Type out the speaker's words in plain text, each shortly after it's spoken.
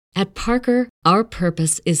At Parker, our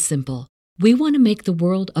purpose is simple. We want to make the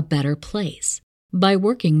world a better place by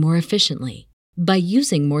working more efficiently, by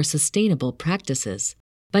using more sustainable practices,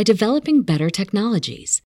 by developing better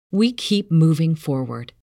technologies. We keep moving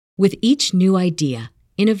forward. With each new idea,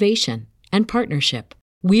 innovation, and partnership,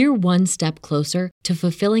 we're one step closer to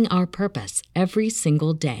fulfilling our purpose every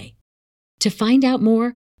single day. To find out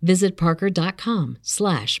more, visit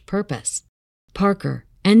parker.com/purpose. Parker,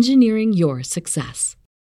 engineering your success.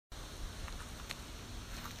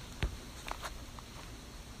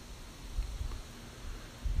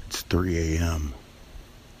 It's 3 a.m.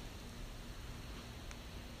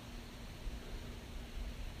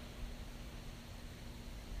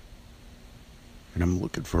 And I'm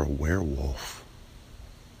looking for a werewolf,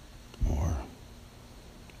 or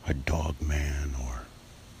a dog man, or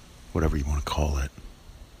whatever you want to call it.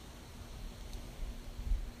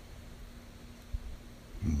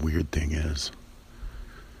 Weird thing is,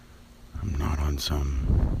 I'm not on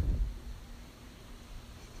some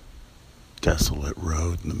desolate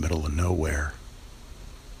road in the middle of nowhere.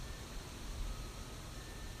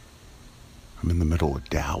 I'm in the middle of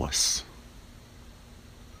Dallas.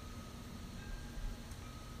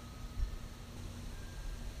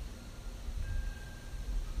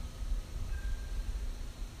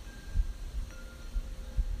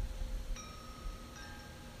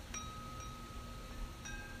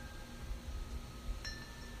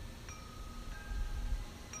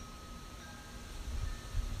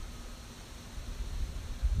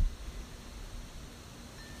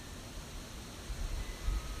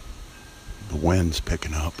 The wind's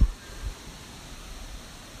picking up.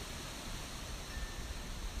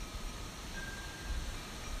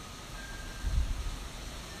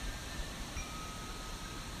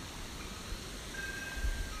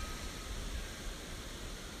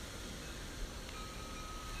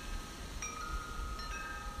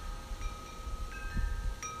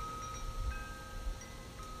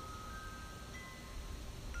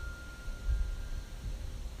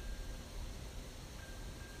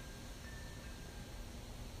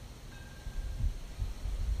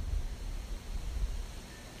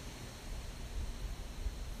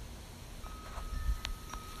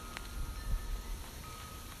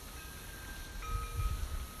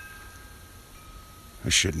 I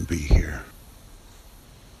shouldn't be here.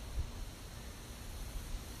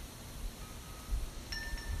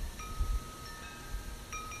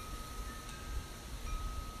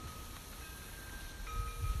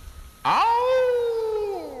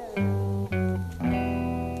 Oh!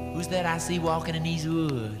 Who's that I see walking in these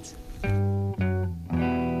woods?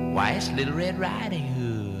 Why, it's Little Red Riding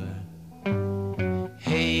Hood.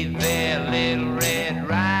 Hey there, Little Red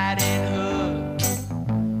Riding Hood.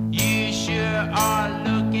 You sure are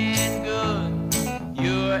looking good.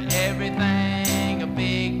 You're everything a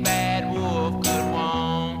big bad wolf could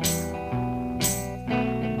want.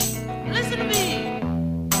 Listen to me,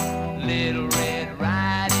 Little Red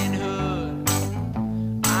Riding Hood.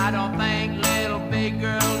 I don't think little big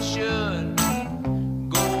girls should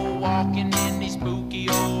go walking in these spooky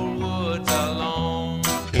old woods alone.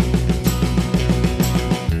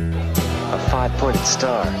 A five-pointed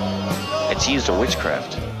star. It's used in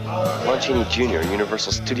witchcraft. Lon Chaney Jr.,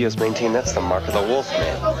 Universal Studios maintain that's the mark of the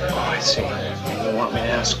Wolfman. Oh, I see. And you want me to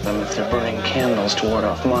ask them if they're burning candles to ward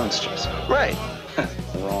off monsters? Right.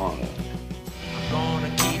 Wrong. I'm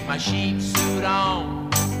gonna keep my sheep suit on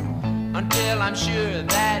until I'm sure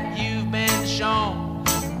that you've been shown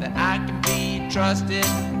that I can be trusted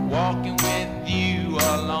walking with you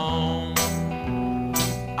alone.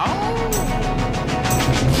 Oh!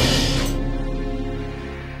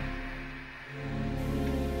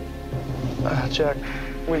 Jack,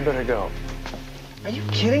 we'd better go. Are you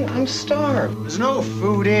kidding? I'm starved. There's no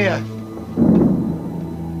food here.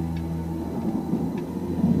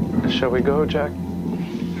 Shall we go, Jack?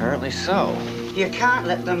 Apparently so. You can't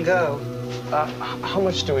let them go. How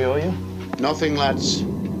much do we owe you? Nothing, lads.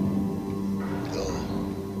 Go.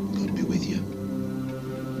 God be with you.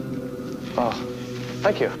 Oh,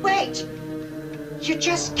 thank you. Wait! You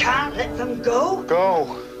just can't let them go? Go.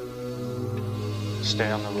 Stay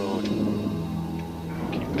on the road.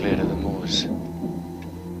 Keep clear to the moors.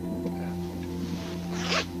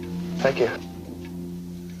 Thank you.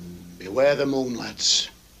 Beware the moon, lads.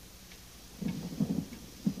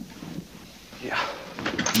 Yeah.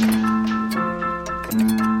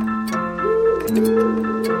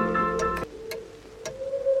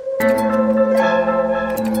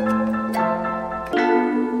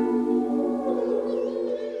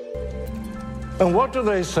 And what do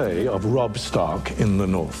they say of Robb Stark in the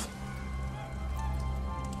North?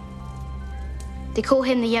 They call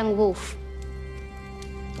him the Young Wolf.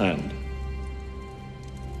 And?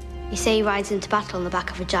 You say he rides into battle on the back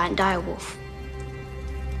of a giant direwolf.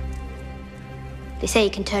 They say he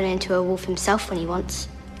can turn into a wolf himself when he wants.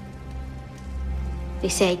 They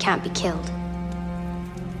say he can't be killed.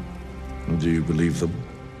 Do you believe them?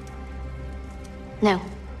 No,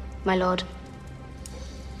 my lord.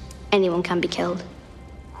 Anyone can be killed.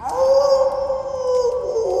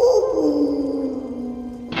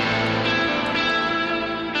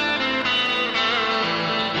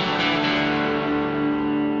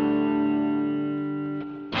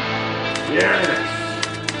 Yes!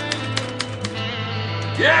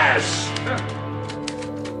 Yes!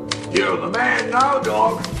 You're the man now,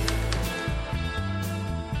 dog.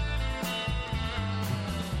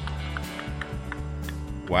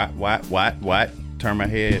 What? Turn my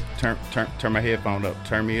headphone up.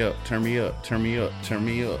 Turn me up. You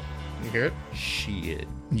hear it? Shit.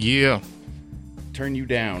 Yeah. Turn you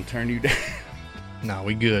down. Nah,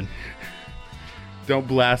 we good. Don't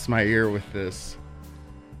blast my ear with this.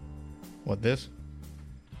 What, this?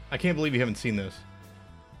 I can't believe you haven't seen this.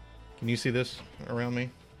 Can you see this around me?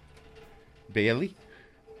 Bailey?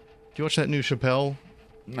 Did you watch that new Chappelle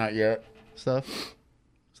Not yet. stuff?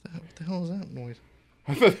 What the hell is that noise?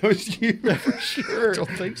 I thought that was you for sure. I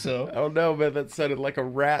don't think so. Oh no, man, that sounded like a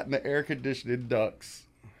rat in the air conditioning ducts.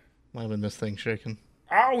 Might have been this thing shaking.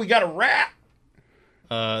 Oh, we got a rat!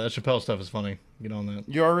 That Chappelle stuff is funny. Get on that.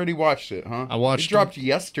 You already watched it, huh? I watched it. Dropped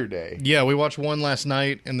yesterday. Yeah, we watched one last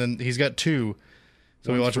night, and then he's got two.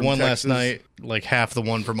 So we watched one last night, like half the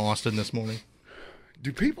one from Austin this morning.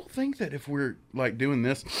 Do people think that if we're like doing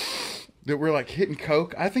this, that we're like hitting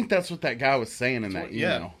coke? I think that's what that guy was saying in that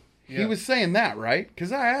email. Yeah. He was saying that, right?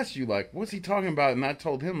 Because I asked you, like, what's he talking about? And I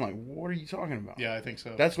told him, like, what are you talking about? Yeah, I think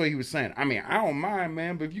so. That's what he was saying. I mean, I don't mind,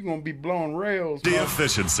 man, but if you're going to be blowing rails... The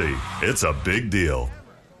efficiency. It's a big deal.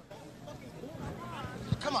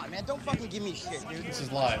 Come on, man. Don't fucking give me shit, dude. This is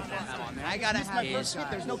live. Come on, man. I gotta have this.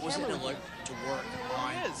 There's no camera. It look to work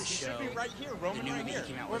on the show. Be right here, Roman, the new movie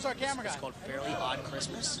came out. Where's our camera guy? It's called Fairly Odd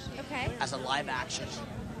Christmas. Okay. As a live action.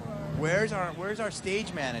 Where's our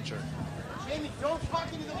stage manager? Jamie, don't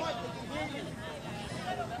talk into the mic. They can hear you.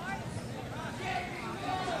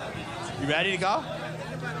 You ready to go?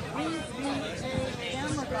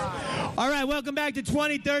 All right, welcome back to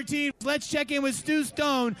 2013. Let's check in with Stu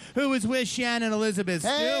Stone, who was with Shannon Elizabeth.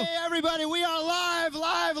 Hey, everybody, we are live.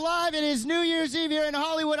 It is New Year's Eve here in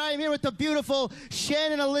Hollywood. I am here with the beautiful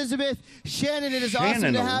Shannon Elizabeth. Shannon, it is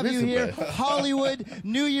awesome to have you here. Hollywood,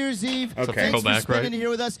 New Year's Eve. Okay. Thanks for spending it here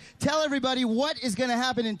with us. Tell everybody what is going to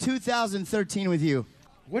happen in 2013 with you.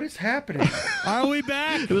 What is happening? Are we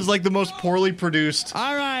back? It was like the most poorly produced.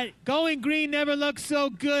 All right, going green never looks so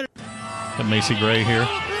good. Got Macy Gray here.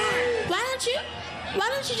 Why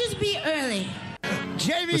don't you just be early?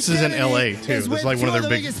 Jamie This is in Kennedy LA too. is This is like with one of two their the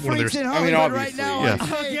big, biggest one of their. freaks in I mean, Hollywood obviously, right now. yeah.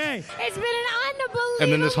 Okay. It's been an unbelievable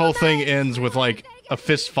And then this whole thing night. ends with like a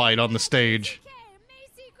fist fight on the stage.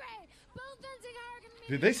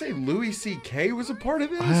 Did they say Louis C.K. was a part of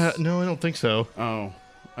this? No, I don't think so. Oh,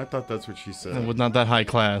 I thought that's what she said. It was not that high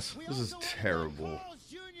class. This is terrible.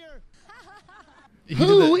 He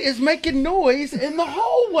Who is making noise in the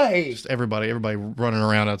hallway? Just everybody running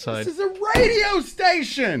around outside. This is a radio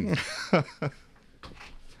station.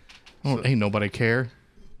 Oh, ain't nobody care.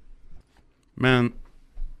 Man,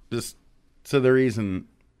 just so the reason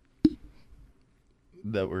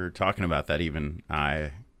that we're talking about that,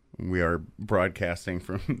 we are broadcasting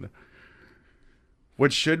from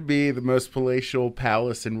what should be the most palatial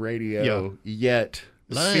palace in radio, yet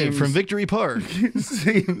Live from Victory Park. It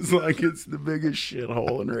seems like it's the biggest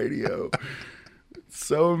shithole in radio. It's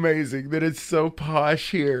so amazing that it's so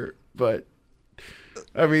posh here, but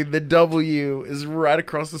I mean, the W is right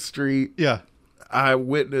across the street. Yeah. I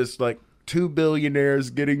witnessed like 2 billionaires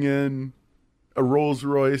getting in a Rolls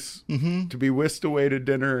Royce to be whisked away to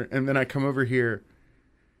dinner, and then I come over here,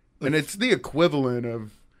 and it's the equivalent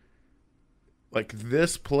of like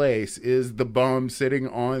this place is the bum sitting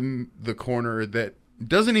on the corner that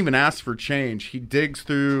doesn't even ask for change. He digs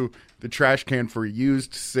through the trash can for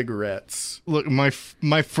used cigarettes. Look, my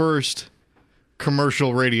first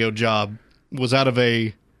commercial radio job was out of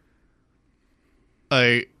a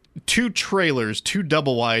two trailers, two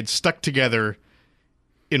double wides stuck together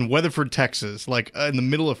in Weatherford, Texas, like in the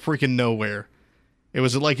middle of freaking nowhere. It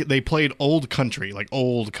was like they played old country, like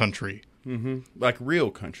old country. Mm-hmm. Like real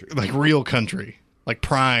country. Like real country. Like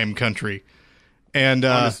prime country. And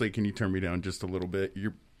honestly, can you turn me down just a little bit?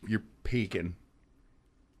 You're peaking.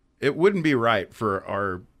 It wouldn't be right for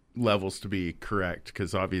our levels to be correct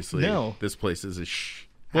because obviously this place is a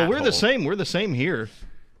well, we're the same. We're the same here.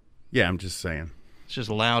 Yeah, I'm just saying. It's just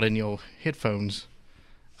loud in your headphones.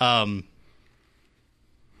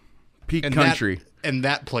 Peak country. And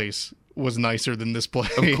that place was nicer than this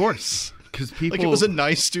place. Of course. Because people... Like, it was a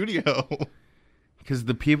nice studio. Because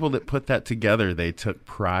the people that put that together, they took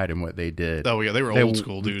pride in what they did. Oh, yeah, they were old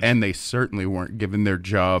school, dude. And they certainly weren't given their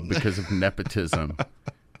job because of nepotism,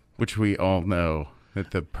 which we all know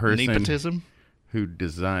that the person who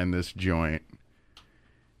designed this joint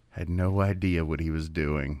had no idea what he was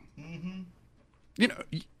doing. Mm-hmm. You know...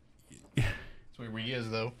 That's where he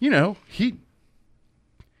is, though. You know,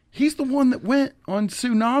 he's the one that went on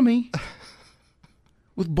Tsunami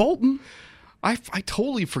with Bolton. I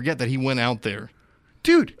totally forget that he went out there.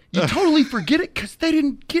 Dude, you totally forget it because they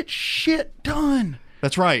didn't get shit done.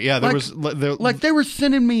 That's right. Yeah, they were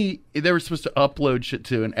sending me. They were supposed to upload shit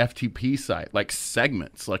to an FTP site, like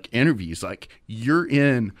segments, like interviews. Like, you're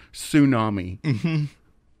in Tsunami. Mm-hmm.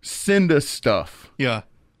 Send us stuff. Yeah,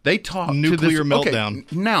 they talk nuclear meltdown.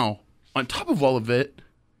 Okay, now, on top of all of it,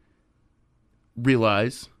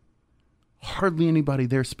 realize hardly anybody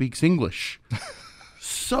there speaks English.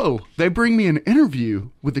 So they bring me an interview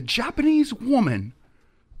with a Japanese woman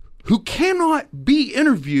who cannot be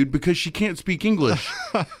interviewed because she can't speak English.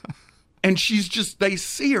 And they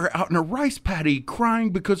see her out in a rice paddy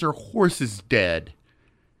crying because her horse is dead.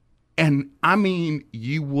 And I mean,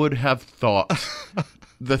 you would have thought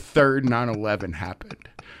the third 9/11 happened.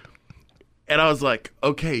 And I was like,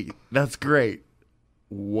 okay, that's great.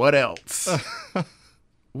 What else?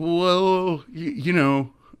 Well,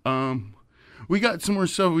 we got some more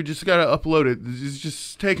stuff. We just got to upload it. It's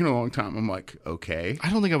just taking a long time. I'm like, okay. I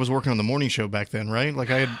don't think I was working on the morning show back then, right? Like,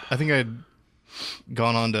 I think I had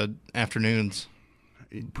gone on to afternoons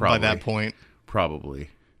by that point. Probably.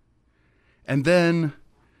 And then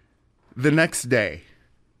the next day,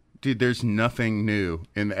 dude, there's nothing new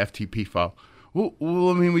in the FTP file. Well,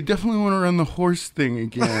 I mean, we definitely want to run the horse thing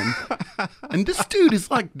again. And this dude is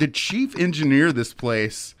like the chief engineer of this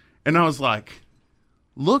place. And I was like,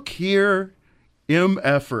 look here,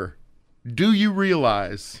 MFer. Do you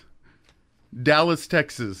realize Dallas,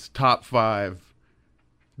 Texas, top 5?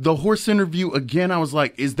 The horse interview again, I was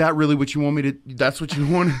like, is that really what you want me to... That's what you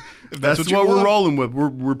want? That's what we're rolling with.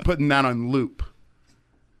 We're putting that on loop.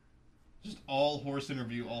 Just all horse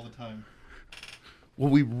interview all the time. Well,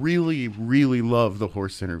 we really, really love the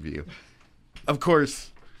horse interview. Of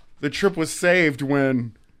course, the trip was saved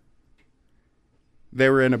when they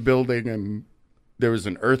were in a building and there was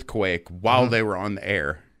an earthquake while they were on the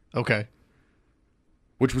air. Okay.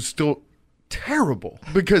 Which was still terrible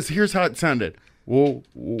because here's how it sounded. Whoa,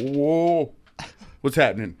 whoa. What's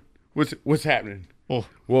happening? What's happening? Whoa.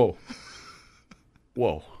 Whoa.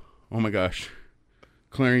 Whoa. Oh my gosh.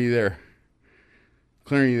 Claire, are you there?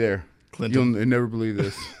 Claire, are you there? Clinton. You'll never believe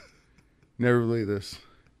this. Never believe this.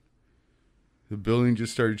 The building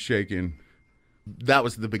just started shaking. That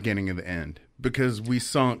was the beginning of the end because we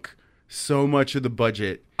sunk so much of the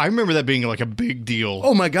budget. I remember that being like a big deal.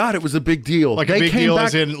 Oh my God, it was a big deal. Like, a big deal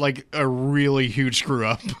as in like a really huge screw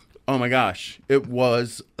up. Oh my gosh, it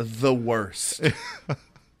was the worst.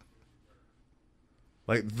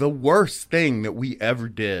 Like the worst thing that we ever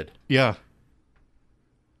did. Yeah.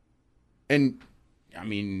 And I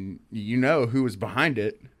mean, you know who was behind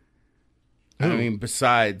it. Who? I mean,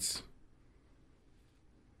 besides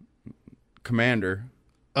Commander.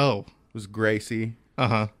 Oh. It was Gracie.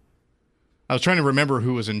 Uh-huh. I was trying to remember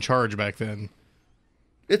who was in charge back then.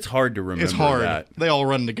 It's hard to remember. It's hard. That. They all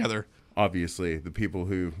run together. Obviously, the people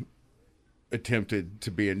who attempted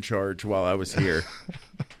to be in charge while I was here.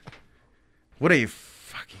 What a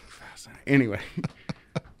fucking fascinating.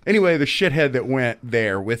 Anyway, the shithead that went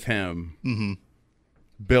there with him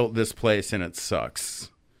built this place and it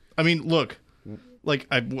sucks. I mean, look, like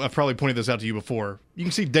I've probably pointed this out to you before. You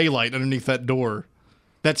can see daylight underneath that door.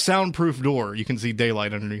 That soundproof door, you can see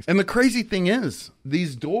daylight underneath. And the crazy thing is,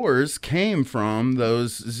 these doors came from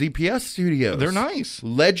those ZPS studios. They're nice.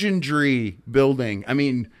 Legendary building. I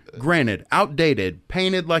mean, granted, outdated,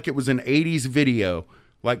 painted like it was an 80s video.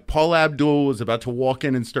 Like Paul Abdul was about to walk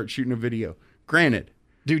in and start shooting a video. Granted.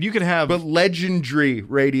 Dude, you could have... But legendary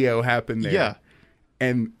radio happened there. Yeah.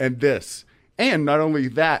 And this. And not only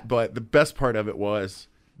that, but the best part of it was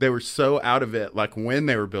they were so out of it, like when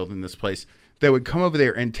they were building this place, they would come over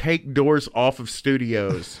there and take doors off of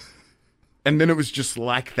studios. And then it was just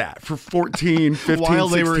like that for 14, 15, while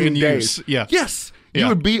they 16 were in days. Use. Yeah. Yes. Yeah. You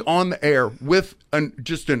would be on the air with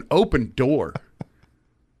just an open door.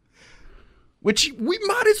 Which we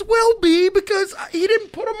might as well be because he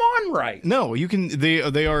didn't put them on right. No, you can.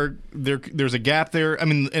 There's a gap there. I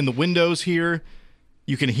mean, in the windows here,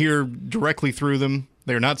 you can hear directly through them.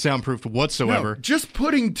 They're not soundproofed whatsoever. No, just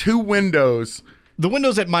putting two windows The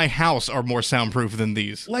windows at my house are more soundproof than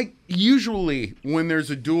these. Like, usually when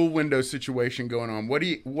there's a dual window situation going on, what do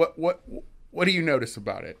you notice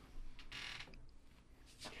about it?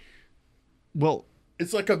 Well,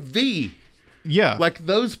 it's like a V. Yeah. Like,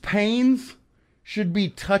 those panes should be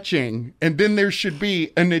touching, and then there should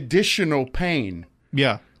be an additional pane.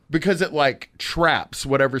 Yeah. Because it, like, traps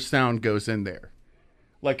whatever sound goes in there.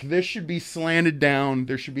 Like, this should be slanted down.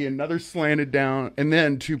 There should be another slanted down, and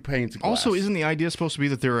then 2 panes of glass. Also, isn't the idea supposed to be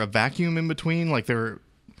that they're a vacuum in between? Like, they're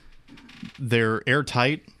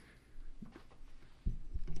airtight?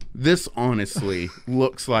 This honestly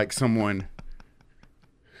looks like someone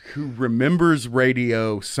who remembers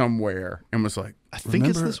radio somewhere and was like, I think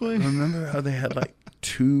it's this way. Remember how they had, like,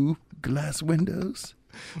 2 glass windows?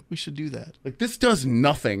 We should do that. Like, this does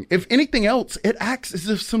nothing. If anything else, it acts as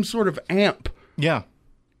if some sort of amp. Yeah.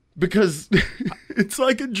 Because it's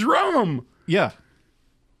like a drum. Yeah.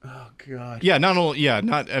 Oh, God. Yeah,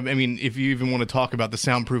 I mean, if you even want to talk about the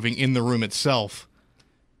soundproofing in the room itself,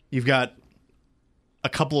 you've got a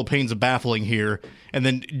couple of panes of baffling here, and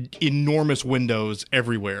then enormous windows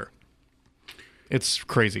everywhere. It's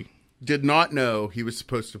crazy. Did not know he was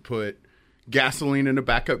supposed to put gasoline in a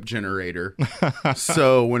backup generator.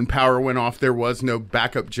 So when power went off, there was no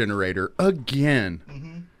backup generator again.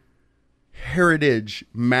 Mm-hmm. Heritage,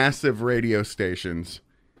 massive radio stations,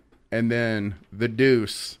 and then the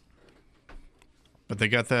Deuce. But they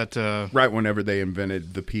got that right whenever they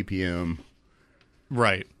invented the PPM.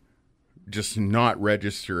 Right. Just not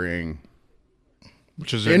registering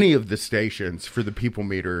which is any of the stations for the people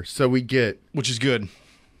meter. So we get... Which is good.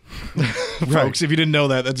 Folks, if you didn't know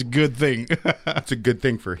that, that's a good thing. It's a good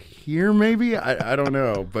thing for here, maybe? I don't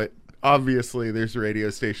know. But obviously there's radio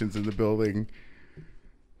stations in the building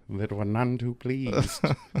that were none too pleased.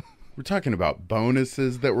 We're talking about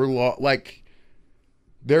bonuses that were like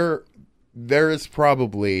there is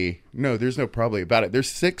probably there's no probably about it. There's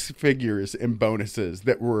 6 figures in bonuses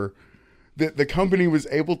that the company was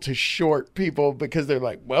able to short people because they're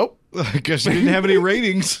like, well, I guess you didn't have any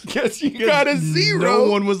ratings. Guess you got a 0. No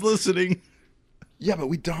one was listening. Yeah, but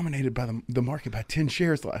we dominated by the market by 10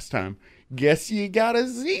 shares last time. Guess you got a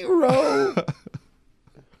 0.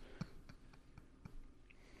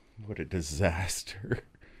 What a disaster.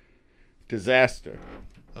 Disaster.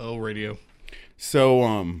 Oh, radio.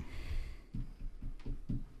 So,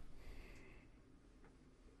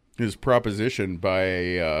 it was propositioned by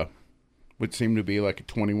a, what seemed to be like a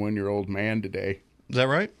 21-year-old man today. Is that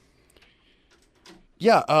right?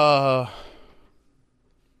 Yeah,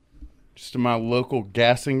 just in my local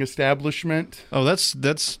gassing establishment. Oh,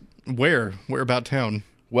 that's where about town?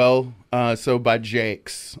 Well, so by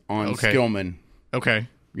Jake's on Skillman. Okay.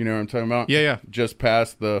 You know what I'm talking about? Yeah. Just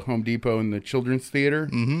past the Home Depot and the Children's Theater.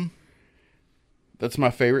 Mm-hmm. That's my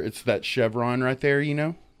favorite. It's that Chevron right there, you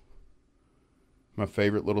know? My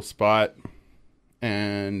favorite little spot.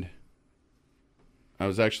 And I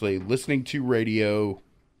was actually listening to radio,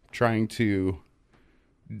 trying to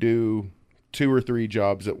do 2 or 3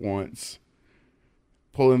 jobs at once.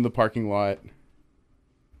 Pull in the parking lot.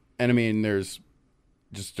 And I mean, there's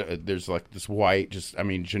like this white,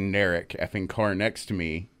 generic effing car next to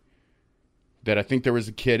me that I think there was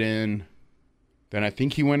a kid in. Then I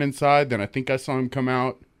think he went inside. Then I think I saw him come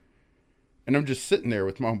out. And I'm just sitting there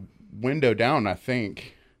with my window down, I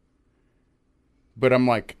think. But I'm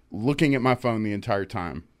like looking at my phone the entire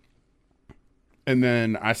time. And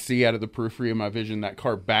then I see out of the periphery of my vision that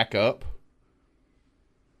car back up.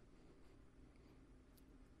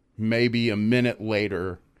 Maybe a minute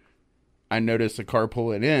later, I notice a car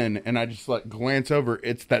pulling in, and I just like glance over.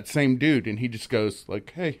 It's that same dude, and he just goes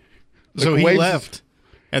like, "Hey." Like, so he left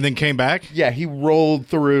and then came back? Yeah, he rolled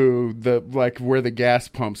through the where the gas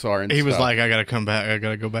pumps are, and he was like, "I gotta come back. I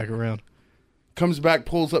gotta go back around." Comes back,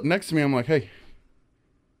 pulls up next to me. I'm like, "Hey,"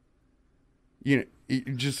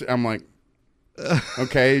 I'm like,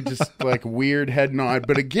 okay, just like weird head nod.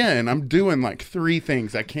 But again, I'm doing like 3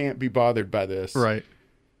 things. I can't be bothered by this. Right.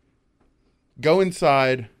 Go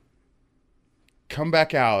inside. Come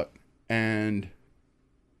back out, and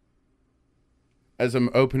as I'm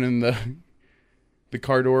opening the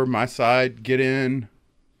car door, my side, get in,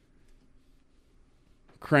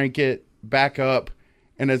 crank it, back up,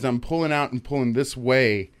 and as I'm pulling out and pulling this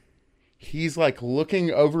way, he's like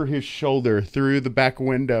looking over his shoulder through the back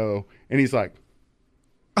window, and he's like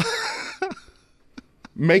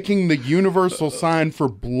making the universal sign for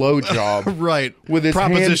blowjob. Right. With his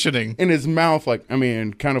propositioning hand in his mouth, like, I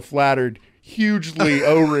mean, kind of flattered. Hugely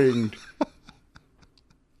O-ringed.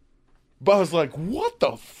 But I was like, what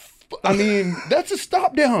the I mean, that's a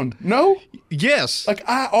stop down, no? Yes. Like,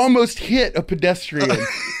 I almost hit a pedestrian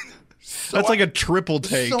That's like a triple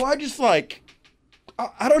take. So I just like,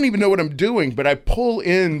 I don't even know what I'm doing, but I pull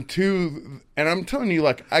into, and I'm telling you,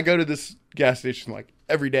 like, I go to this gas station like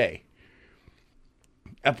every day.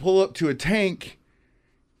 I pull up to a tank,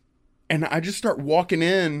 and I just start walking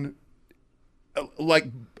in, like,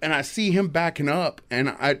 and I see him backing up, and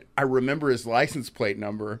I remember his license plate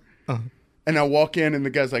number. And I walk in, and the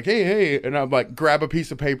guy's like, hey, and I'm like, grab a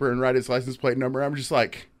piece of paper and write his license plate number. I'm just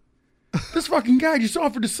like, this fucking guy just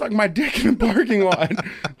offered to suck my dick in the parking lot.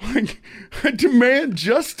 Like, I demand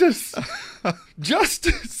justice.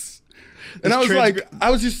 Justice. And I was like, I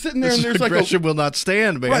was just sitting there, and there's like aggression will not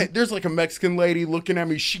stand, man. Right, there's like a Mexican lady looking at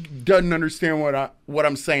me. She doesn't understand what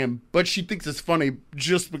I'm saying, but she thinks it's funny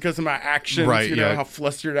just because of my actions. Right, you know how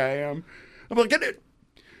flustered I am. I'm like, get it.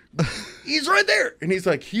 He's right there. And he's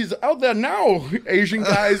like, he's out there now, Asian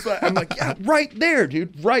guys. I'm like, yeah, right there,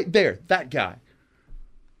 dude. Right there. That guy.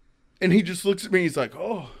 And he just looks at me. He's like,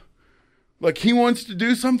 oh, like he wants to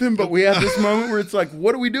do something, but we have this moment where it's like,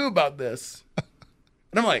 what do we do about this?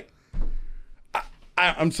 And I'm like,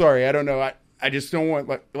 I'm sorry. I don't know. I just don't want,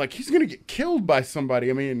 like he's going to get killed by somebody.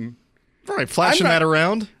 I mean. Right. Flashing that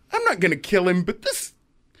around. I'm not going to kill him, but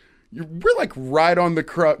we're like right on the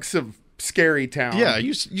crux of Scary Town. Yeah,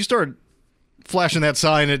 you start flashing that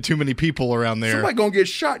sign at too many people around there. Somebody gonna get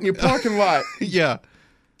shot in your parking lot. Yeah.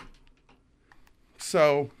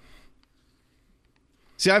 So,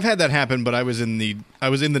 see, I've had that happen, but I was in the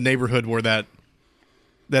neighborhood where that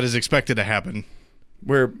is expected to happen,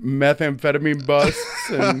 where methamphetamine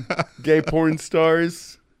busts and gay porn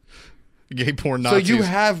stars, gay porn Nazis. So you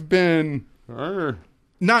have been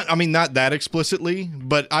not that explicitly,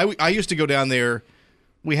 but I used to go down there.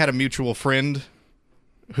 We had a mutual friend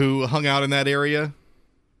who hung out in that area,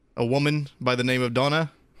 a woman by the name of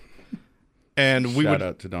Donna. And Shout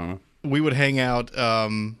out to Donna. We would hang out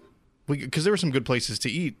because there were some good places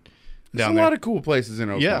to eat down there. There's a lot of cool places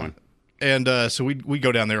in Oakland. Yeah. And so we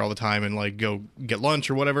go down there all the time and like go get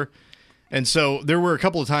lunch or whatever. And so there were a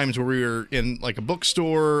couple of times where we were in like a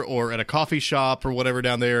bookstore or at a coffee shop or whatever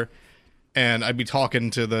down there. And I'd be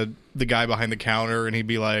talking to the guy behind the counter, and he'd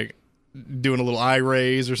be like, doing a little eye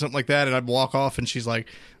raise or something like that, and I'd walk off, and she's like,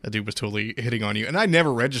 that dude was totally hitting on you. And I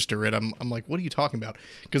never register it. I'm like, what are you talking about?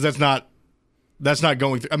 Because that's not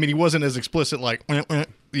going through. I mean, he wasn't as explicit, like,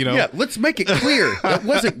 you know. Yeah, let's make it clear. That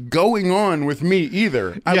wasn't going on with me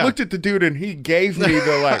either. I looked at the dude, and he gave me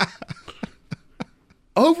the, like,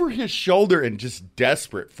 over his shoulder and just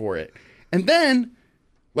desperate for it. And then,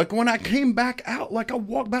 like, when I came back out, like, I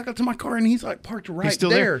walked back up to my car, and he's, like, parked right he's still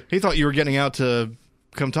there. He thought you were getting out to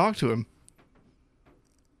come talk to him.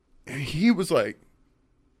 He was like,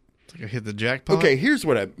 I hit the jackpot. Okay, here's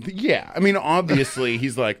what I mean, obviously,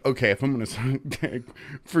 he's like, okay, if I'm going to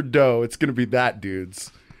for dough, it's going to be that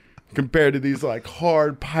dude's compared to these, like,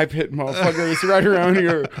 hard pipe hit motherfuckers right around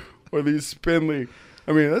here or these spindly.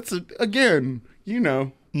 I mean, that's, again, you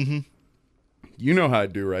know. Mm-hmm. You know how I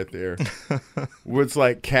do right there. What's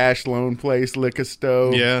like cash loan place, liquor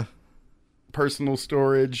stove. Yeah. Personal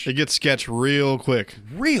storage. It gets sketched real quick.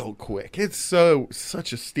 Real quick. It's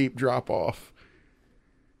such a steep drop off.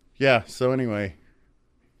 Yeah, so anyway.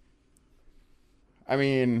 I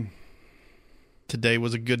mean, today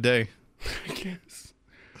was a good day. I guess.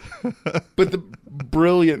 But the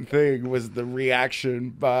brilliant thing was the reaction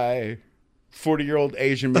by 40-year-old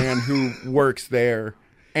Asian man who works there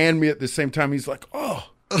and me at the same time. He's like,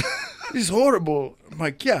 oh, it's horrible. I'm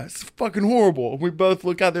like, yeah, it's fucking horrible. We both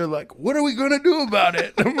look out there like, what are we going to do about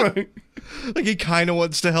it? I'm like he kind of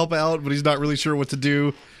wants to help out, but he's not really sure what to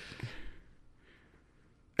do.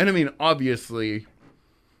 And I mean, obviously,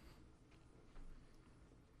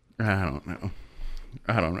 I don't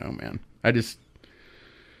know, man. What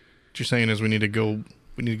you're saying is we need to go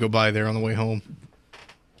by there on the way home.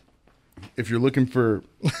 If you're looking for,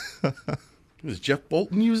 does Jeff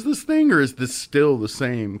Bolton use this thing, or is this still the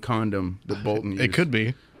same condom that Bolton used? It could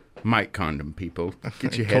be. Mike condom, people.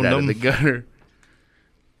 Get your head out of the gutter.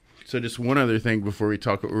 So just one other thing before we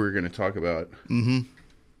talk what we were going to talk about. Mm-hmm.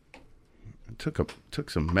 I took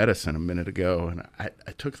some medicine a minute ago, and I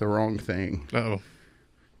took the wrong thing. Uh-oh.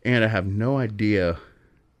 And I have no idea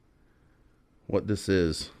what this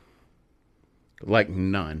is. Like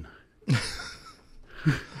none.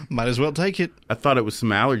 Might as well take it. I thought it was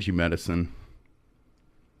some allergy medicine.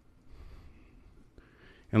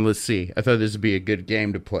 And let's see. I thought this would be a good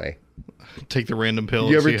game to play. Take the random pill.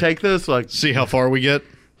 You ever take this? Like, see how far we get?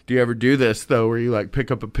 Do you ever do this, though, where you like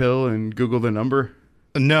pick up a pill and Google the number?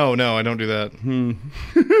 No, I don't do that.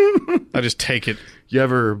 I just take it. You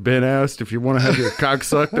ever been asked if you want to have your cock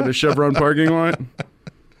sucked at a Chevron parking lot?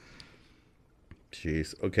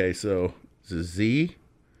 Jeez. Okay, so Z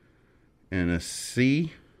and a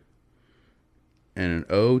C and an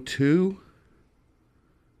O2.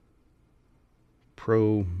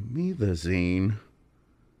 Promethazine.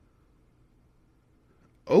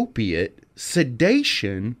 Opiate.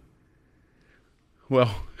 Sedation.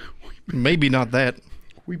 Well, maybe not that.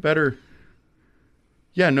 We better...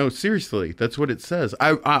 Yeah, no, seriously. That's what it says.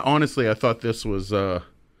 I honestly, I thought this was... Why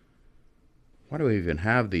do we even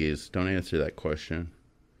have these? Don't answer that question.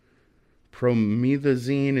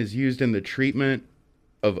 Promethazine is used in the treatment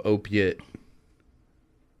of opiate.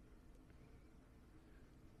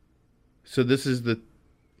 So this is the...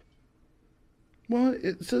 Well,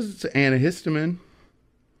 it says it's an antihistamine.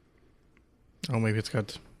 Oh, maybe it's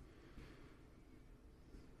got...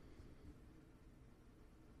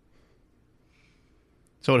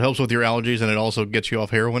 So it helps with your allergies and it also gets you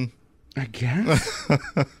off heroin? I guess. All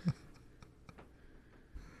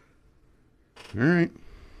right.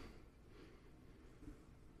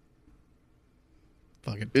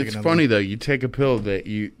 It's funny, though. You take a pill that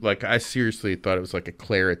you... Like, I seriously thought it was like a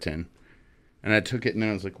Claritin. And I took it and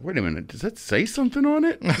I was like, wait a minute. Does that say something on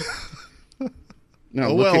it?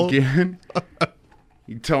 Now look again.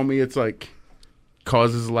 You tell me it's like...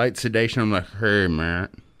 Causes light sedation. I'm like, hey, man.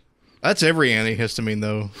 That's every antihistamine,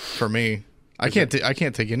 though, for me. I can't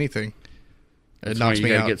take anything. It knocks me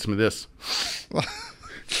out. You gotta get some of this.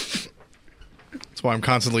 That's why I'm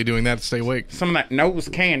constantly doing that to stay awake. Some of that nose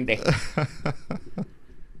candy.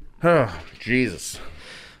 Oh, Jesus.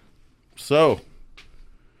 So.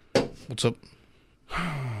 What's up?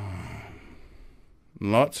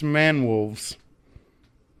 Lots of man-wolves.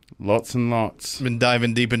 Lots and lots. Been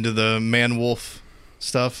diving deep into the man-wolf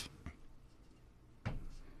stuff.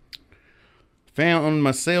 Found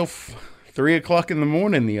myself 3 o'clock in the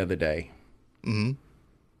morning the other day. Mm-hmm.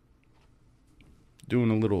 Doing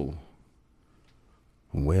a little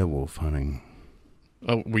werewolf hunting.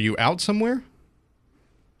 Oh, were you out somewhere?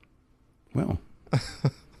 Well,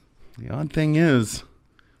 the odd thing is,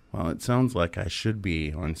 while it sounds like I should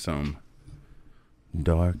be on some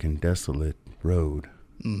dark and desolate road,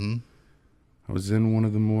 mm-hmm. I was in one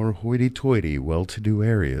of the more hoity-toity, well-to-do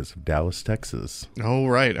areas of Dallas, Texas. Oh,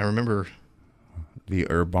 right. I remember... The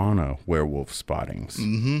Urbana werewolf spottings.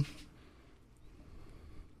 Mm-hmm.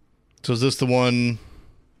 So is this the one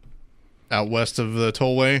out west of the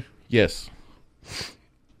tollway? Yes.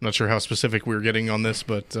 Not sure how specific we were getting on this,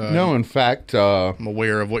 but... no, in fact... I'm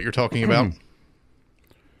aware of what you're talking about.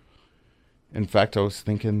 In fact, I was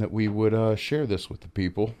thinking that we would share this with the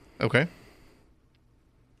people. Okay.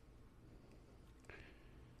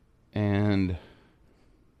 And...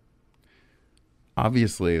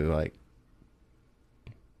 Obviously, like...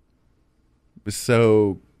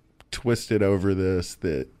 so twisted over this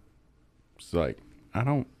that it's like I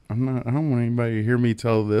don't want anybody to hear me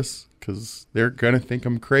tell this because they're gonna think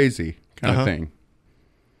I'm crazy kind of thing.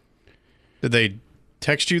 Did they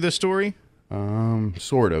text you this story?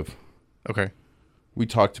 Sort of. Okay. We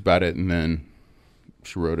talked about it and then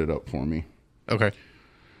she wrote it up for me. Okay.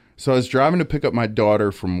 So I was driving to pick up my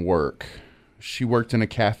daughter from work. She worked in a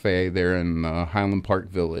cafe there in Highland Park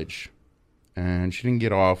Village. And she didn't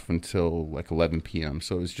get off until like 11 p.m.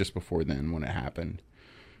 So it was just before then when it happened.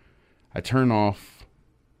 I turn off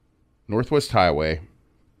Northwest Highway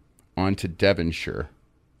onto Devonshire,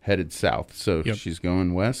 headed south. So she's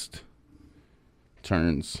going west,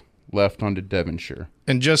 turns left onto Devonshire.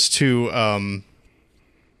 And just to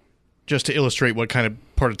illustrate what kind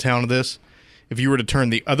of part of town it is, if you were to turn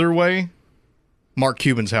the other way, Mark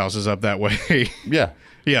Cuban's house is up that way. Yeah.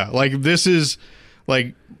 Yeah, like this is...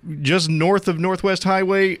 Like, just north of Northwest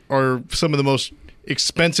Highway are some of the most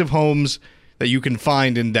expensive homes that you can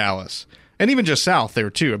find in Dallas. And even just south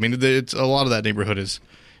there, too. I mean, it's a lot of that neighborhood is...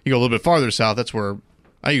 You go a little bit farther south, that's where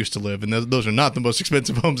I used to live. And those are not the most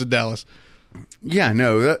expensive homes in Dallas. Yeah,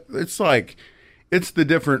 no, it's like... It's the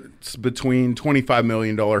difference between $25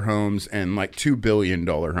 million homes and, like, $2 billion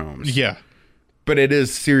homes. Yeah. But it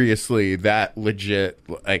is seriously that legit,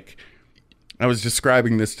 like... I was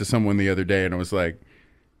describing this to someone the other day, and I was like,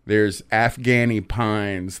 there's Afghani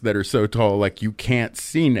pines that are so tall, like you can't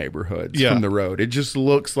see neighborhoods from the road. It just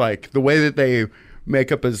looks like the way that they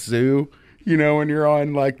make up a zoo, you know, when you're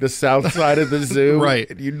on like the south side of the zoo.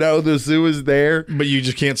 Right. You know the zoo is there. But you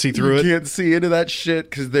just can't see through it. You can't see into that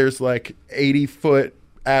shit because there's like 80-foot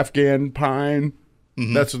Afghan pine.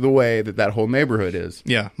 Mm-hmm. That's the way that whole neighborhood is.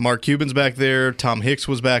 Yeah. Mark Cuban's back there. Tom Hicks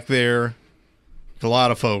was back there. A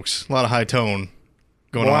lot of folks, a lot of high tone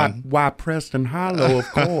going on. Why Preston Hollow,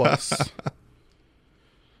 of course.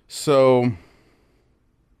 So,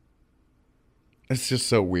 it's just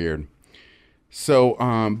so weird. So,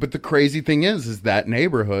 but the crazy thing is that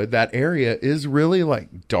neighborhood, that area is really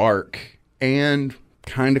like dark and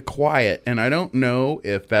kind of quiet. And I don't know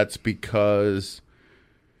if that's because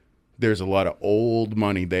there's a lot of old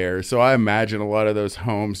money there. So I imagine a lot of those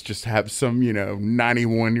homes just have some,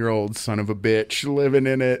 91-year-old son of a bitch living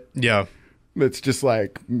in it. Yeah. That's just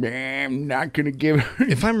like, man, I'm not going to give her.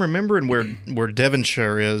 If I'm remembering where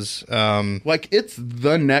Devonshire is. Like, it's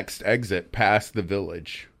the next exit past the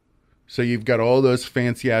village. So you've got all those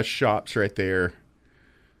fancy-ass shops right there,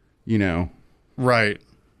 Right.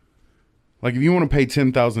 Like, if you want to pay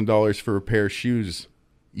 $10,000 for a pair of shoes,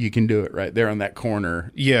 you can do it right there on that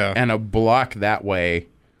corner. Yeah. And a block that way,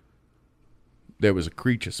 there was a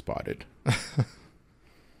creature spotted.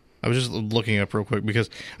 I was just looking up real quick because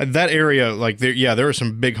that area, like, there are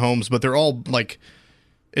some big homes, but they're all, like,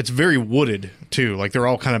 it's very wooded, too. Like, they're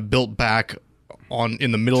all kind of built back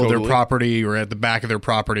in the middle of their property or at the back of their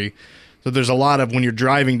property. So there's a lot of, when you're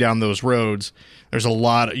driving down those roads, there's a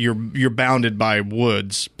lot, you're bounded by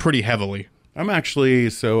woods pretty heavily. I'm actually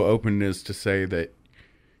so open as to say that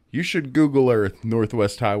you should Google Earth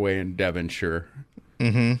Northwest Highway in Devonshire.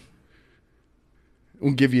 Mm-hmm.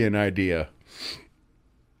 We'll give you an idea.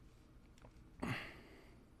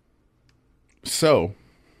 So,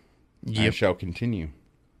 I shall continue.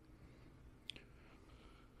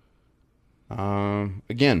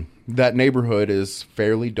 Again, that neighborhood is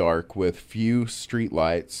fairly dark with few street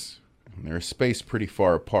lights. They're spaced pretty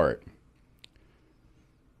far apart.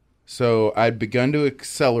 So I'd begun to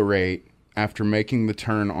accelerate after making the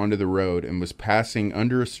turn onto the road and was passing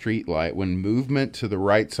under a street light when movement to the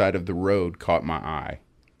right side of the road caught my eye.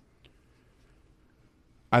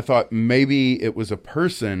 I thought maybe it was a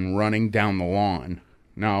person running down the lawn.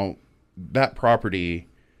 Now, that property,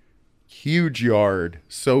 huge yard,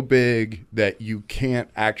 so big that you can't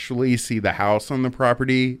actually see the house on the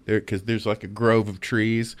property because there's like a grove of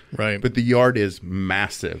trees. Right. But the yard is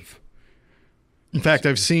massive. In fact,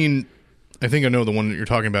 I think I know the one that you're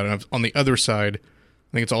talking about. And on the other side,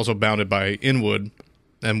 I think it's also bounded by Inwood.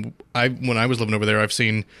 And when I was living over there, I've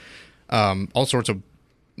seen all sorts of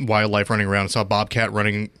wildlife running around. I saw a bobcat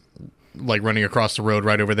running across the road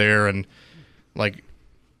right over there, and like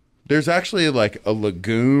there's actually like a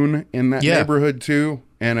lagoon in that neighborhood too,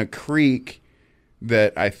 and a creek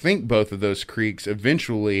that I think both of those creeks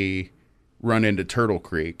eventually run into Turtle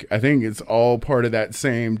Creek. I think it's all part of that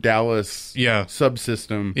same Dallas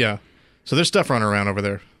subsystem. Yeah. So there's stuff running around over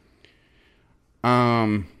there.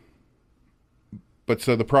 But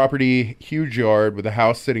so the property, huge yard with a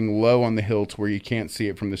house sitting low on the hill to where you can't see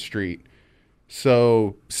it from the street.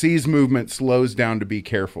 So sees movement, slows down to be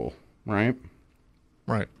careful, right?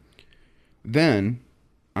 Right. Then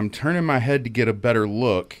I'm turning my head to get a better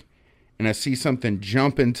look, and I see something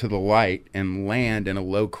jump into the light and land in a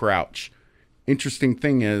low crouch. Interesting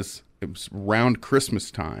thing is, it was around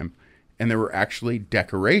Christmas time, and there were actually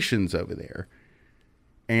decorations over there.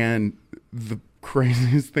 And the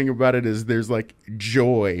craziest thing about it is there's like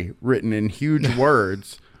joy written in huge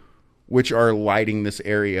words, which are lighting this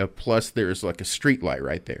area. Plus there's like a street light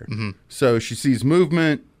right there. Mm-hmm. So she sees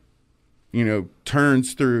movement,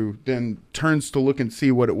 turns through, then turns to look and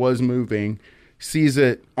see what it was moving, sees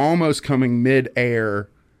it almost coming mid-air,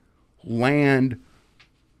 land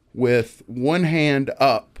with one hand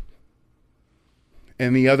up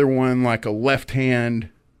and the other one like a left hand,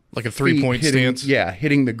 like a 3-point stance. Yeah,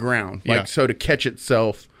 hitting the ground. Like so to catch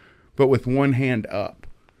itself, but with one hand up.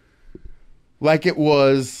 Like it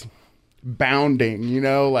was bounding,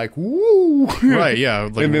 like woo. Right, yeah.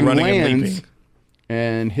 Like and then running lands and leaping.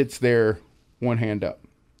 And hits there, one hand up.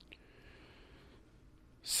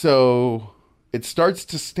 So it starts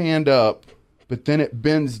to stand up, but then it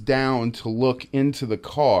bends down to look into the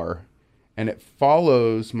car, and it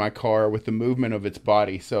follows my car with the movement of its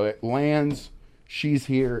body. So it lands, she's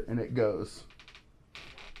here, and it goes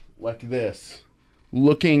like this,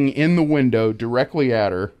 looking in the window directly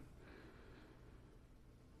at her.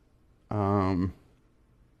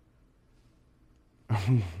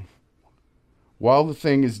 While the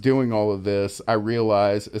thing is doing all of this, I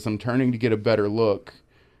realize as I'm turning to get a better look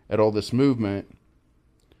at all this movement,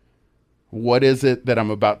 what is it that I'm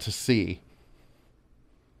about to see?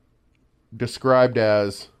 Described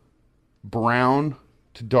as brown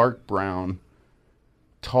to dark brown,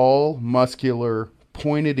 tall, muscular,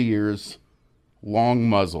 pointed ears, long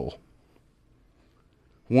muzzle.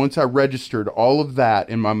 Once I registered all of that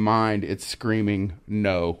in my mind, it's screaming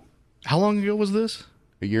no. How long ago was this?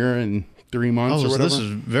 A year and 3 months or whatever. So this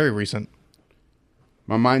is very recent.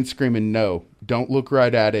 My mind's screaming no. Don't look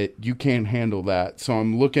right at it. You can't handle that. So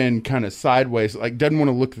I'm looking kind of sideways, like doesn't want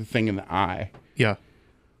to look the thing in the eye. Yeah.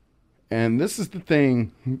 And this is the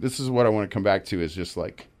thing, this is what I want to come back to, is just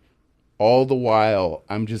like all the while,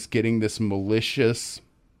 I'm just getting this malicious,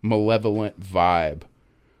 malevolent vibe.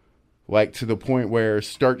 Like to the point where it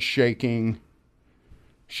starts shaking.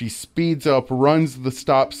 She speeds up, runs the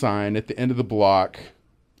stop sign at the end of the block,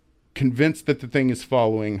 convinced that the thing is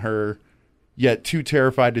following her, yet too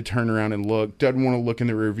terrified to turn around and look, doesn't want to look in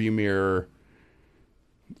the rearview mirror.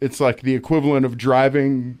 It's like the equivalent of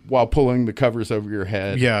driving while pulling the covers over your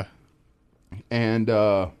head. Yeah. And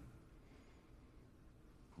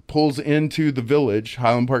pulls into the village,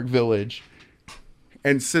 Highland Park Village,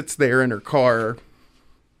 and sits there in her car,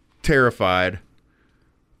 terrified,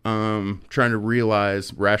 trying to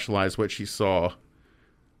rationalize what she saw.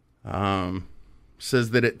 Says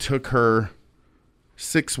that it took her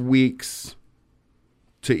 6 weeks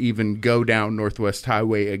to even go down Northwest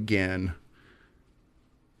Highway again.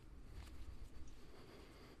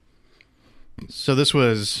 So this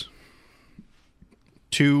was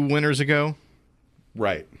 2 winters ago?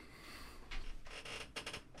 Right.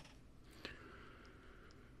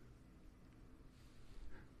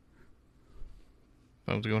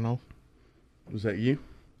 What's going on? Was that you?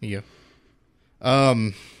 Yeah.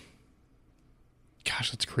 Gosh,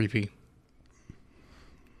 that's creepy.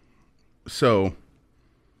 So,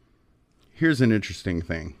 here's an interesting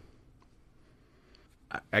thing.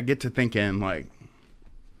 I get to thinking, like,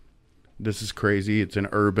 this is crazy. It's an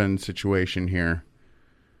urban situation here.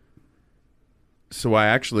 So I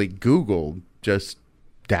actually Googled just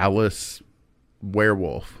Dallas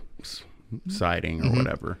werewolf sighting or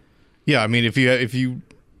whatever. Yeah, I mean, if you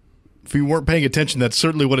weren't paying attention, that's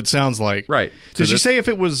certainly what it sounds like. Right. Did she say if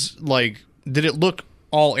it was like? Did it look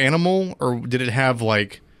all animal, or did it have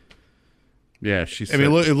like? Yeah, she said. I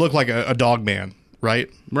mean, it looked like a dog man, right?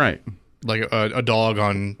 Right. Like a dog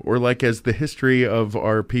on, or like as the history of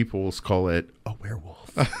our peoples call it, a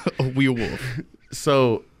werewolf. A werewolf.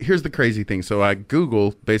 So here's the crazy thing. So I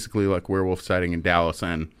Google basically like werewolf sighting in Dallas,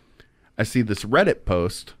 and I see this Reddit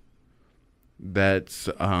post that's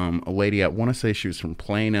a lady, I want to say she was from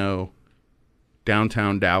Plano,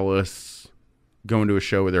 downtown Dallas, going to a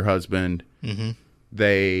show with her husband. Mm-hmm.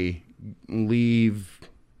 They leave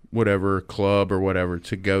whatever club or whatever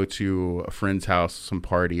to go to a friend's house, some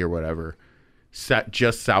party or whatever,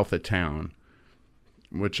 just south of town,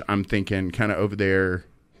 which I'm thinking kind of over there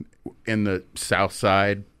in the south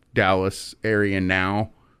side Dallas area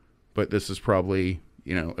now, but this is probably,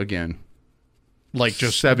 again, like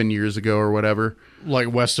just 7 years ago or whatever,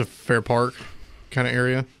 like west of Fair Park kind of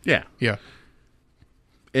area. Yeah.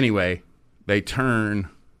 Anyway, they turn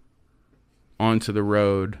onto the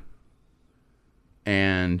road,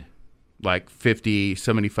 and like 50,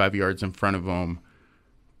 75 yards in front of them,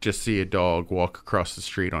 just see a dog walk across the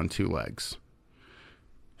street on 2 legs.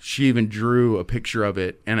 She even drew a picture of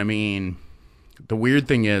it. And I mean, the weird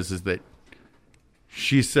thing is that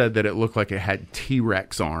she said that it looked like it had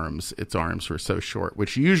T-Rex arms. Its arms were so short,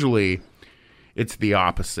 which usually it's the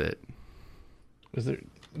opposite.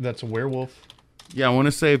 That's a werewolf? Yeah, I want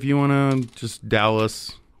to say if you want to just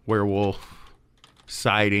Dallas werewolf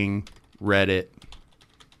sighting, Reddit.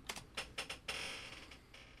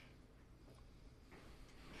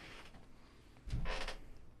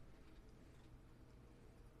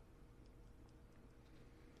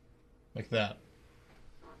 Like that.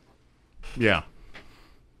 Yeah.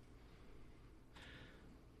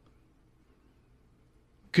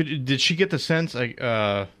 Did she get the sense like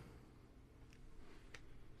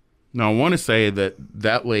No, I want to say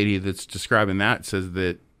that lady that's describing that says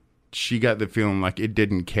that she got the feeling like it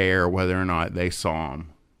didn't care whether or not they saw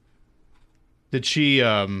him. Did she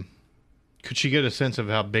could she get a sense of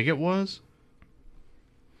how big it was?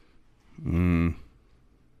 I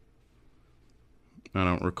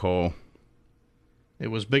don't recall. It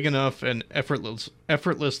was big enough and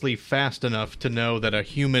effortlessly fast enough to know that a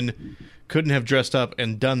human couldn't have dressed up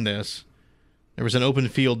and done this. There was an open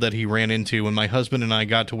field that he ran into. When my husband and I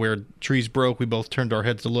got to where trees broke, we both turned our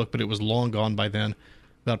heads to look, but it was long gone by then,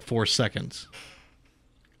 about 4 seconds.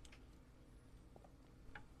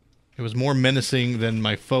 It was more menacing than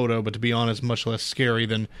my photo, but to be honest, much less scary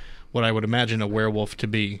than what I would imagine a werewolf to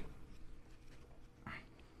be.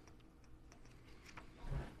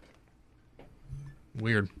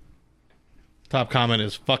 Weird. Top comment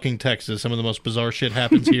is fucking Texas. Some of the most bizarre shit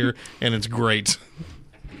happens here, and it's great.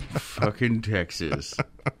 Fucking Texas.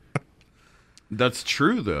 That's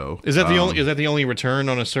true, though. Is that the only return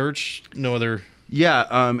on a search? No other.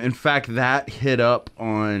 Yeah. In fact, that hit up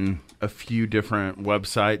on a few different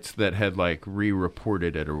websites that had like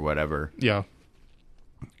re-reported it or whatever. Yeah.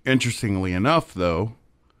 Interestingly enough, though,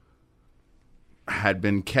 had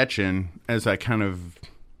been catching as I kind of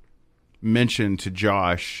mentioned to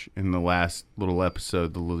Josh in the last little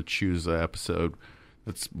episode, the LaChusa episode,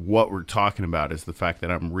 that's what we're talking about, is the fact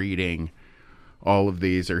that I'm reading all of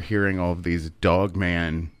these or hearing all of these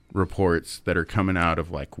Dogman reports that are coming out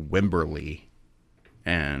of like Wimberley.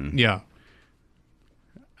 And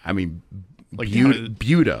I mean, like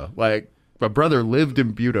Buda. Like, my brother lived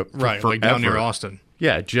in Buda for right, forever. like down near Austin.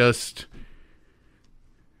 Yeah,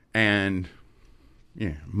 and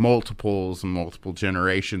multiples and multiple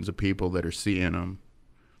generations of people that are seeing them.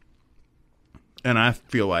 And I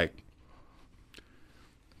feel like,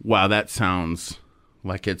 wow, that sounds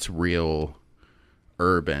like it's real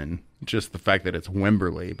urban. Just the fact that it's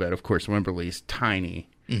Wimberley, but of course Wimberley's tiny.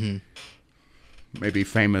 Mm-hmm. Maybe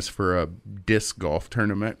famous for a disc golf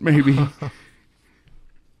tournament, maybe.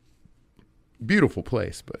 Beautiful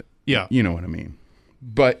place, but you know what I mean.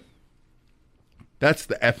 But that's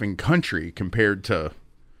the effing country compared to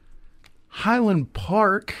Highland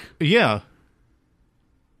Park. Yeah.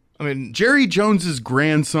 I mean, Jerry Jones's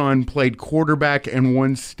grandson played quarterback in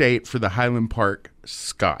one state for the Highland Park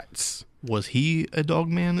Scots. Was he a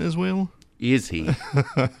Dogman as well? Is he?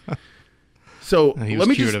 So he was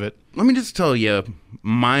cured of it. Let me just tell you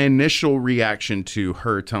my initial reaction to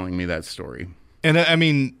her telling me that story. And I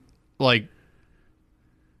mean, like,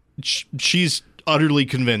 she's utterly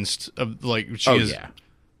convinced of, like,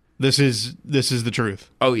 this is the truth.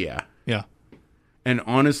 Oh yeah. Yeah. And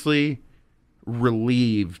honestly,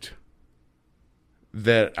 relieved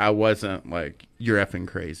that I wasn't like, you're effing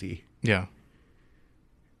crazy. Yeah.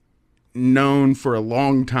 Known for a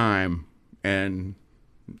long time and,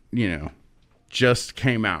 just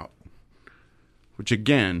came out. Which,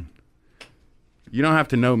 again, you don't have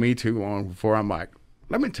to know me too long before I'm like,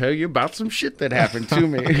 let me tell you about some shit that happened to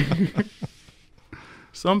me.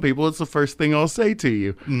 Some people, it's the first thing I'll say to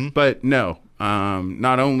you. Mm-hmm. But no,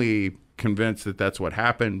 not only convinced that that's what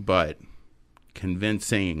happened, but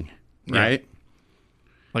convincing, right?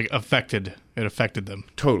 Like it affected them.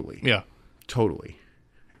 Totally. Yeah. Totally.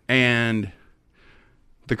 And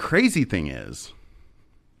the crazy thing is,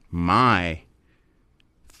 my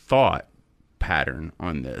thought pattern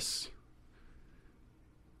on this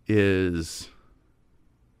is,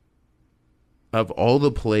 of all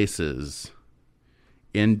the places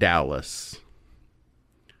in Dallas,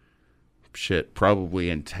 probably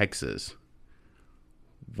in Texas,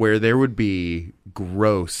 where there would be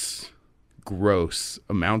gross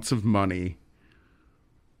amounts of money,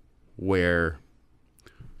 where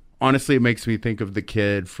honestly it makes me think of the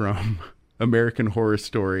kid from American Horror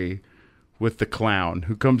Story with the clown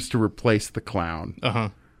who comes to replace the clown. Uh-huh.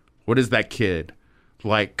 What is that kid?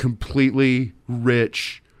 Like, completely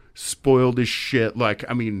rich, spoiled as shit. Like,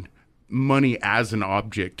 I mean, money as an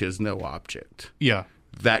object is no object. Yeah.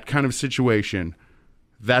 That kind of situation,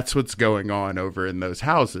 that's what's going on over in those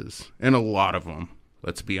houses. And a lot of them,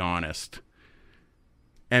 let's be honest.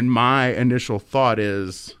 And my initial thought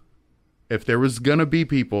is, if there was going to be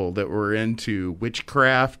people that were into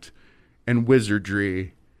witchcraft and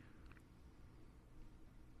wizardry,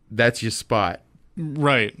 that's your spot.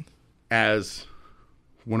 Right. As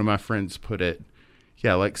one of my friends put it,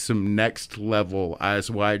 yeah, like some next level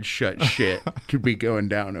eyes wide shut shit could be going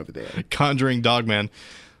down over there. Conjuring Dogman.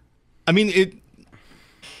 I mean,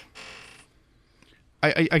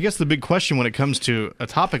 I guess the big question when it comes to a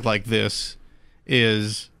topic like this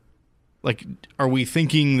is, like, are we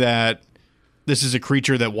thinking that this is a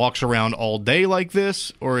creature that walks around all day like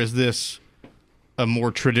this, or is this a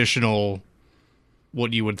more traditional,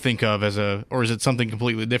 what you would think of as or is it something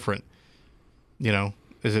completely different?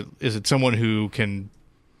 Is it someone who can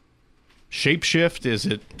shapeshift? Is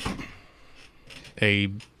it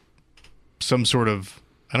some sort of,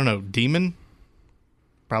 I don't know, demon?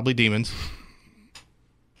 Probably demons.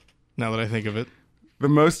 Now that I think of it. The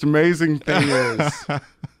most amazing thing is,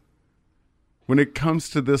 when it comes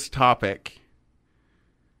to this topic,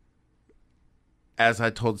 as I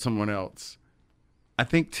told someone else, I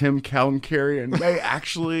think Tim Calamcarian may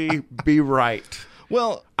actually be right.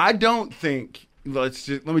 Well, I don't think, let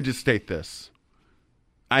me just state this.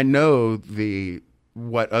 I know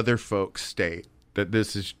what other folks state, that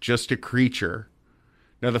this is just a creature.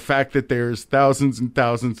 Now, the fact that there's thousands and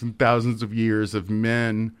thousands and thousands of years of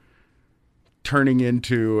men turning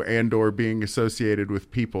into and or being associated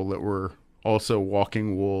with people that were also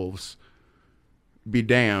walking wolves, be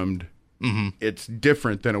damned. Mm-hmm. It's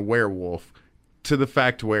different than a werewolf, to the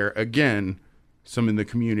fact where, again, some in the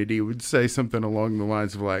community would say something along the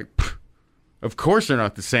lines of like, of course they're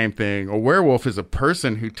not the same thing. A werewolf is a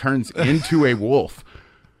person who turns into a wolf,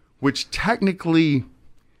 which technically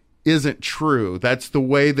isn't true. That's the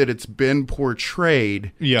way that it's been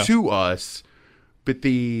portrayed to us. But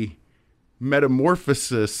the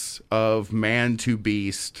metamorphosis of man to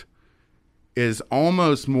beast is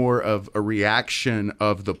almost more of a reaction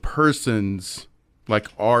of the person's, like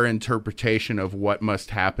our interpretation of what must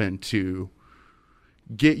happen to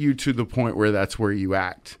get you to the point where that's where you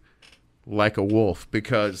act like a wolf.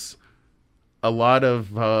 Because a lot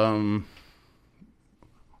of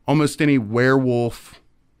almost any werewolf,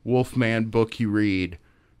 wolfman book you read,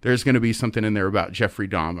 there's going to be something in there about Jeffrey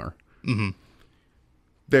Dahmer. Mm-hmm.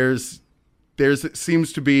 It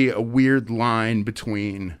seems to be a weird line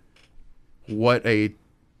between what it's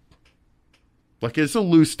a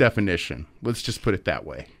loose definition. Let's just put it that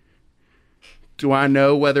way. Do I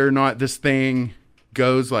know whether or not this thing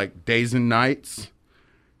goes like days and nights?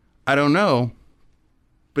 I don't know.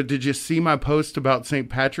 But did you see my post about St.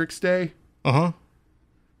 Patrick's Day? Uh-huh.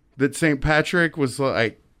 That St. Patrick was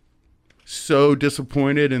like so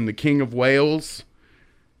disappointed in the King of Wales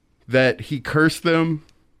that he cursed them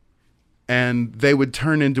and they would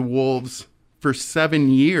turn into wolves for 7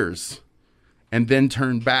 years and then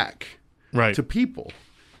turn back to people.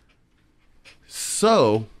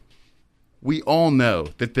 So we all know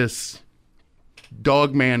that this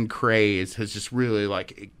dogman craze has just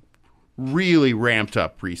really ramped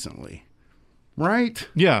up recently. Right?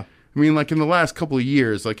 Yeah. I mean, like in the last couple of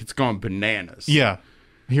years, like it's gone bananas. Yeah.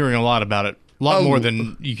 Hearing a lot about it. A lot more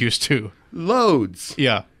than you used to. Loads.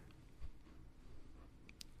 Yeah.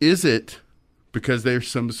 Is it because there's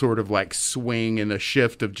some sort of like swing and a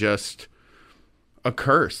shift of just a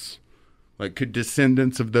curse? Like, could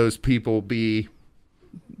descendants of those people be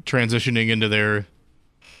transitioning into their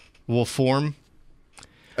wolf form?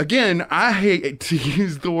 Again, I hate to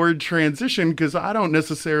use the word transition because I don't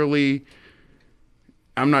necessarily...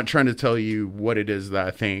 I'm not trying to tell you what it is that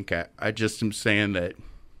I think. I just am saying that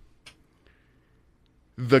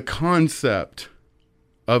the concept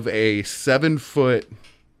of a 7-foot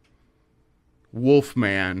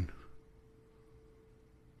wolfman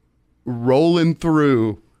rolling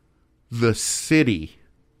through the city.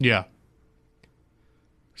 Yeah.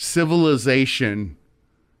 Civilization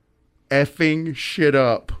effing shit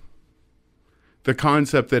up. The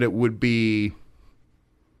concept that it would be,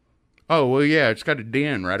 oh, well, yeah, it's got a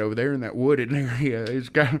den right over there in that wooded area. He's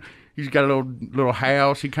got a little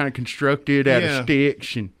house he kind of constructed out of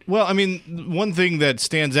sticks. And well, I mean, one thing that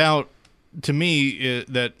stands out to me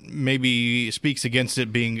that maybe speaks against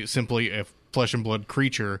it being simply a flesh and blood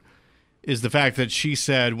creature is the fact that she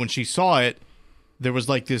said when she saw it, there was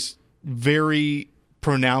like this very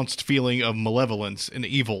pronounced feeling of malevolence and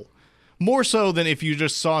evil. More so than if you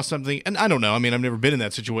just saw something, and I don't know, I mean, I've never been in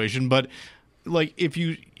that situation, but like if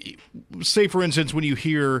you say, for instance, when you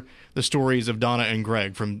hear the stories of Donna and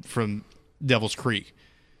Greg from Devil's Creek,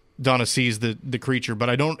 Donna sees the creature,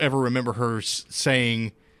 but I don't ever remember her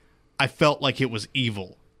saying, I felt like it was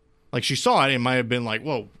evil. Like she saw it, it might have been like,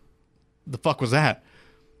 whoa, the fuck was that?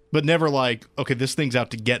 But never like, okay, this thing's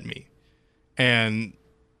out to get me. And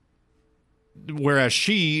whereas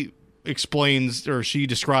she explains, or she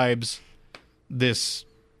describes this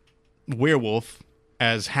werewolf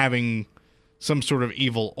as having some sort of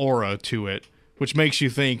evil aura to it, which makes you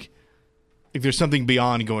think like there's something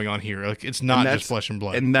beyond going on here. Like it's not just flesh and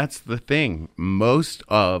blood. And that's the thing. Most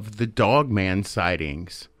of the Dogman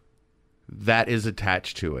sightings, that is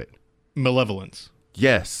attached to it. Malevolence.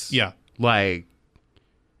 Yes. Yeah. Like,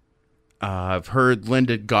 I've heard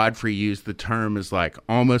Linda Godfrey use the term as like,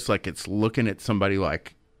 almost like it's looking at somebody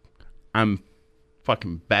like, I'm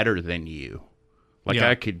fucking better than you. Like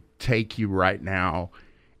I could take you right now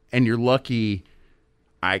and you're lucky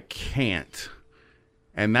I can't.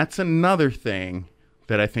 And that's another thing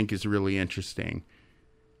that I think is really interesting.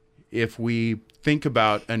 If we think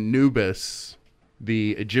about Anubis,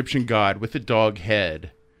 the Egyptian god with a dog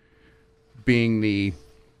head, being the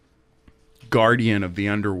guardian of the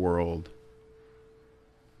underworld,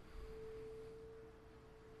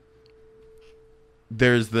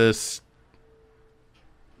 there's this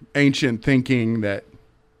ancient thinking that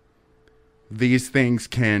these things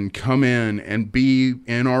can come in and be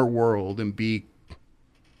in our world and be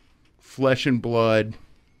flesh and blood,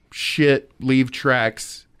 shit, leave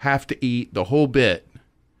tracks, have to eat, the whole bit.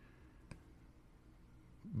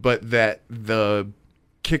 But that the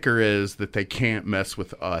kicker is that they can't mess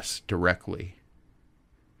with us directly.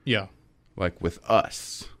 Yeah. Like with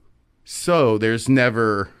us. So there's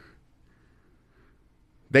never...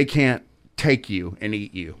 They can't take you and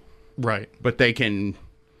eat you. Right. But they can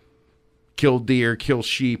kill deer, kill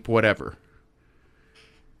sheep, whatever.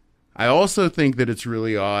 I also think that it's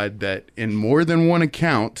really odd that in more than one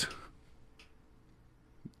account,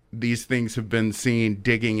 these things have been seen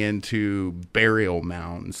digging into burial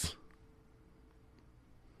mounds.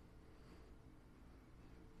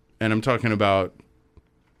 and I'm talking about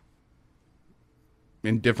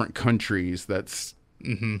in different countries that's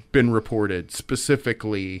been reported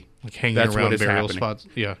specifically. Like hanging that's around what is burial happening. spots.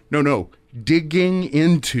 Yeah. No. Digging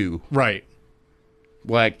into. Right.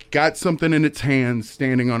 Like, got something in its hands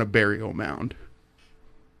standing on a burial mound.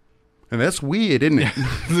 And that's weird, isn't it?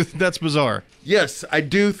 That's bizarre. Yes, I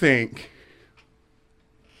do think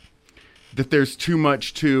that there's too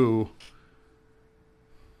much to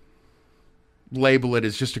label it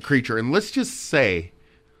as just a creature. And let's just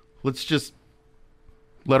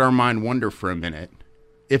let our mind wander for a minute.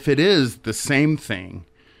 If it is the same thing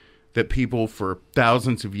that people for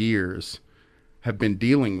thousands of years have been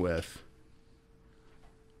dealing with,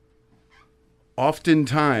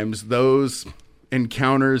 oftentimes those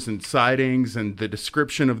encounters and sightings and the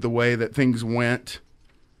description of the way that things went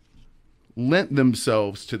lent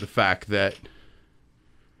themselves to the fact that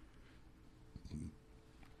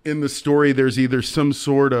in the story there's either some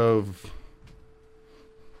sort of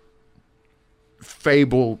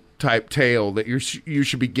fable type tale that you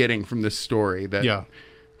should be getting from this story, that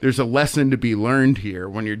there's a lesson to be learned here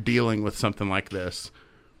when you're dealing with something like this.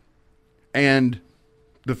 And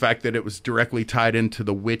the fact that it was directly tied into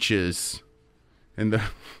the witches and the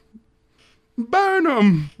burn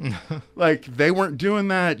them. Like, they weren't doing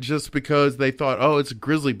that just because they thought, oh, it's a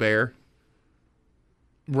grizzly bear.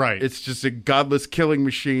 Right. It's just a godless killing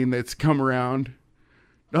machine that's come around.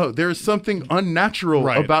 No, there's something unnatural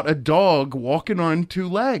about a dog walking on two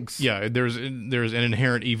legs. Yeah, there's an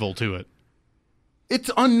inherent evil to it.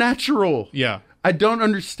 It's unnatural. Yeah. I don't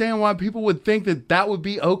understand why people would think that that would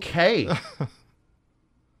be okay.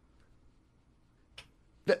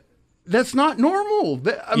 That's not normal.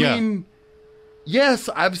 I mean, yes,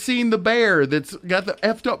 I've seen the bear that's got the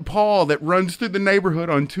effed up paw that runs through the neighborhood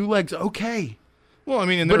on two legs. Okay. Well, I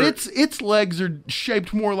mean, but its legs are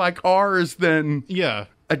shaped more like ours than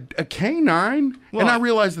a canine. Well, and I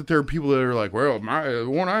realize that there are people that are like, well, the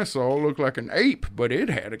one I saw looked like an ape, but it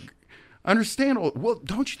had a... Understandable. Well,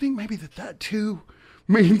 don't you think maybe that too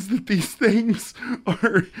means that these things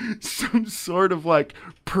are some sort of like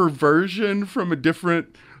perversion from a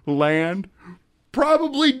different land?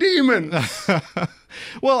 Probably demons.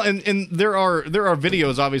 Well, and there are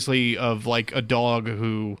videos obviously of like a dog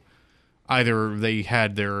who either they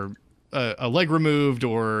had their a leg removed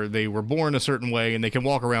or they were born a certain way and they can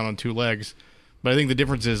walk around on two legs. But I think the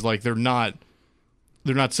difference is like they're not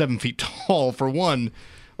 7 feet tall for one.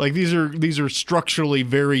 Like these are structurally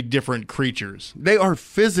very different creatures. They are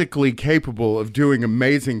physically capable of doing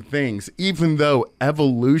amazing things, even though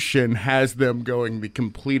evolution has them going the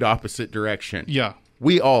complete opposite direction. Yeah.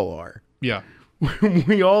 We all are. Yeah.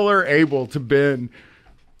 We all are able to bend.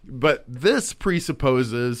 But this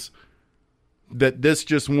presupposes that this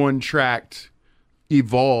just one tract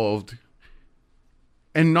evolved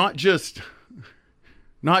and not just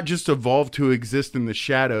evolved to exist in the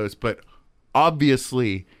shadows, but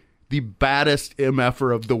obviously the baddest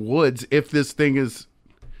MFer of the woods if this thing is...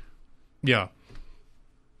 Yeah.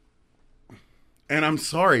 And I'm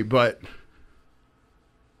sorry, but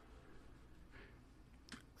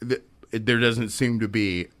there doesn't seem to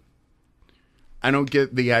be... I don't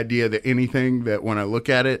get the idea that anything that when I look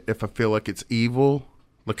at it, if I feel like it's evil,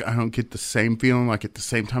 like I don't get the same feeling, like at the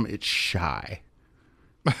same time it's shy.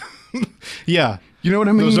 Yeah. You know what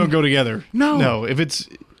I mean? Those don't go together. No. If it's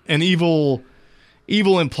an evil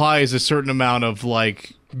implies a certain amount of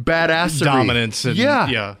like badassery, dominance. And,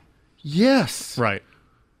 yeah. Yes. Right.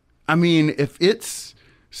 I mean, if it's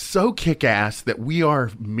so kick-ass that we are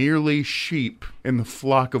merely sheep in the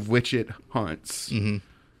flock of which it hunts. Mm-hmm.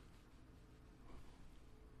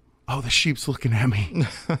 Oh, the sheep's looking at me.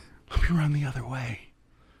 Let me run the other way.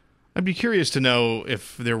 I'd be curious to know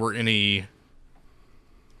if there were any,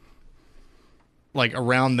 like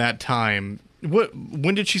around that time.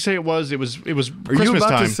 When did she say it was? It was Christmas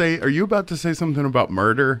time. Are you about to say something about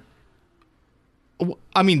murder?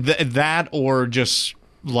 I mean that, or just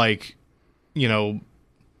like, you know,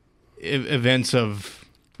 events of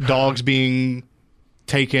dogs being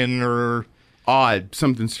taken or odd,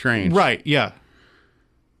 something strange. Right? Yeah.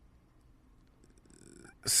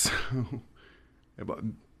 So,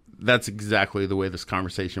 that's exactly the way this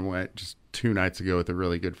conversation went just 2 nights ago with a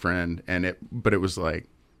really good friend, but it was like,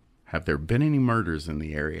 have there been any murders in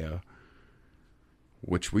the area?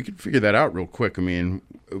 Which we could figure that out real quick. I mean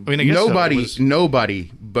I guess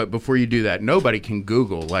nobody, but before you do that, nobody can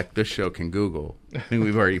Google like this show can Google. I think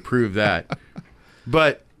we've already proved that.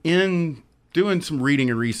 But in doing some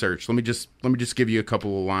reading and research, let me just give you a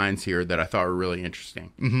couple of lines here that I thought were really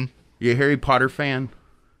interesting. Mm-hmm. You a Harry Potter fan?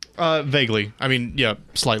 Vaguely. I mean, yeah,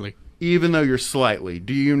 slightly. Even though you're slightly,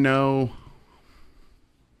 do you know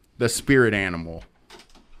the spirit animal.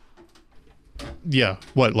 Yeah.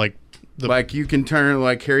 What, like like you can turn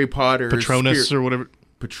like Harry Potter Patronus or whatever.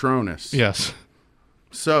 Patronus. Yes.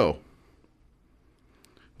 So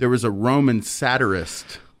there was a Roman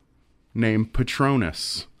satirist named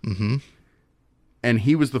Patronus. Mm-hmm. And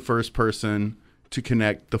he was the first person to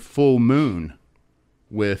connect the full moon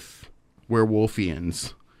with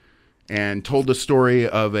werewolfians, and told the story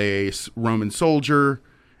of a Roman soldier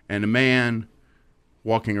and a man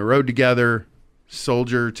walking a road together.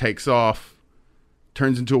 Soldier takes off,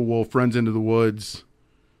 turns into a wolf, runs into the woods.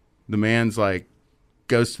 The man's like,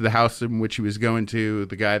 goes to the house in which he was going to.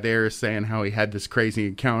 The guy there is saying how he had this crazy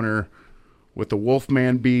encounter with the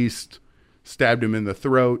wolfman beast, stabbed him in the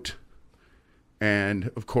throat.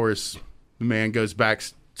 And of course, the man goes back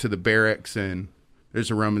to the barracks, and there's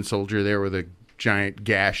a Roman soldier there with a giant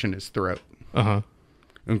gash in his throat. Uh-huh.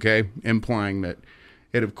 Okay? Implying that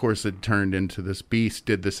it, of course, had turned into this beast,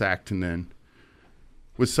 did this act, and then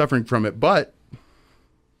was suffering from it. But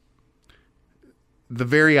the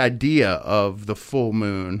very idea of the full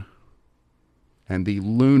moon and the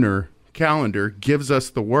lunar calendar gives us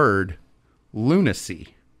the word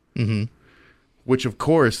lunacy. Mm-hmm. Which, of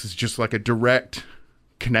course, is just like a direct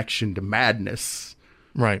connection to madness.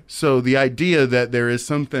 Right. So the idea that there is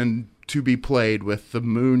something to be played with the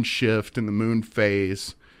moon shift and the moon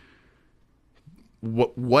phase,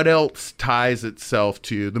 what else ties itself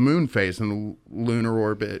to the moon phase and the lunar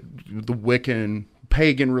orbit, the Wiccan,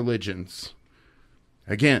 pagan religions?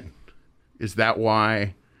 Again, is that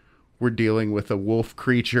why we're dealing with a wolf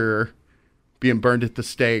creature being burned at the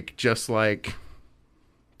stake, just like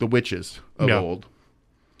the witches of old?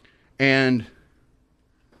 And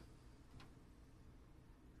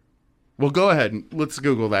well, go ahead and let's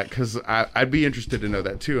Google that, because I'd be interested to know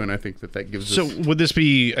that too, and I think that gives us... So would this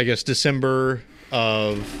be, I guess, December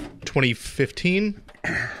of 2015?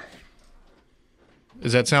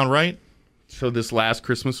 Does that sound right? So this last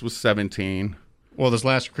Christmas was 17. Well, this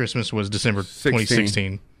last Christmas was December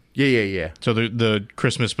 2016. Yeah. So the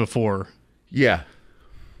Christmas before. Yeah.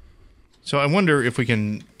 So I wonder if we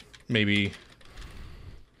can maybe...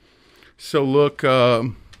 So look,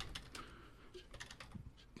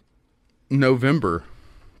 November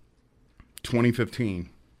 2015.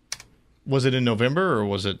 Was it in November or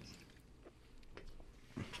was it...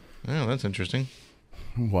 Oh, that's interesting.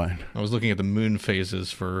 What? I was looking at the moon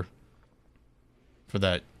phases for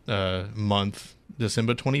that month.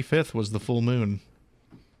 December 25th was the full moon.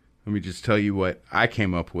 Let me just tell you what I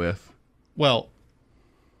came up with. Well,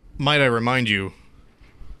 might I remind you,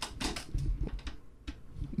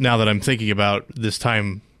 now that I'm thinking about this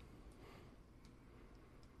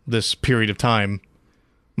period of time,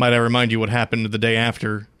 might I remind you what happened the day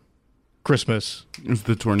after Christmas? It was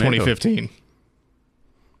the tornado. 2015.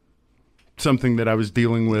 Something that I was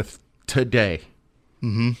dealing with today.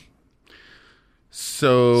 Mm-hmm.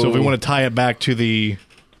 So if we want to tie it back to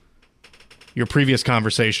your previous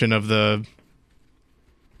conversation of the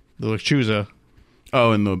Lechuza.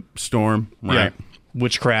 Oh, and the storm, right? Yeah.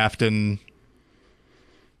 Witchcraft and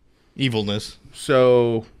evilness.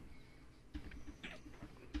 So,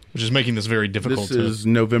 which is making this very difficult. This is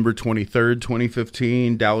November 23rd,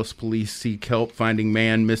 2015. Dallas police seek help finding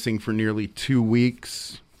man missing for nearly 2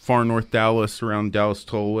 weeks. Far North Dallas, around Dallas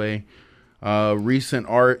Tollway. Recent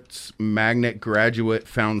arts magnet graduate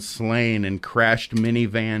found slain in crashed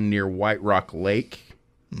minivan near White Rock Lake.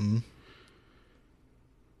 Mm-hmm.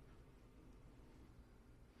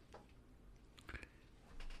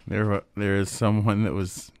 There is someone that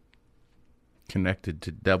was connected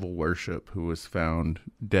to devil worship who was found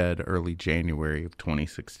dead early January of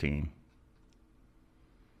 2016.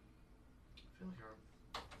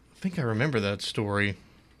 I think I remember that story.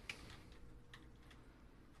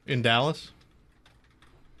 In Dallas?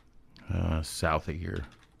 South of here.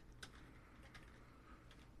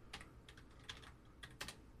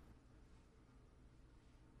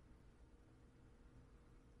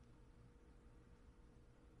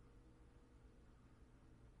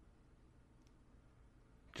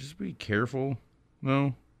 Just be careful,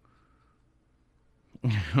 though.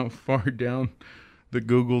 How far down the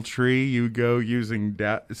Google tree you go using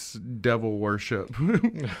devil worship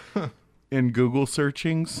in Google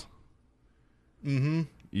searchings. Mm-hmm.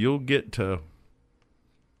 You'll get to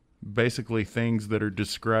basically things that are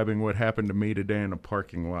describing what happened to me today in a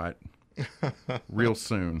parking lot real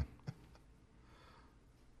soon.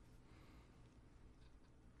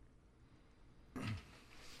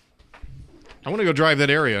 I want to go drive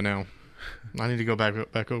that area now. I need to go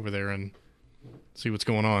back over there and see what's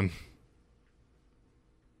going on.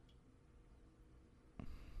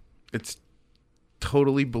 It's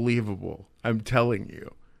totally believable. I'm telling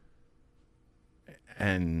you.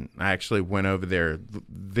 And I actually went over there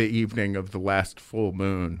the evening of the last full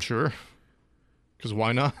moon. Sure. Because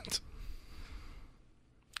why not?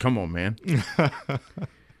 Come on, man.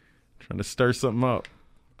 Trying to stir something up.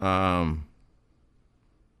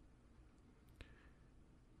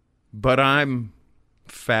 But I'm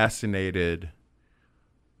fascinated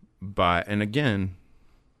by, and again,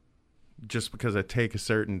 just because I take a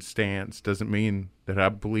certain stance doesn't mean that I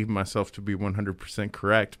believe myself to be 100%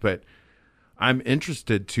 correct, but I'm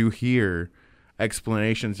interested to hear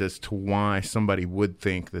explanations as to why somebody would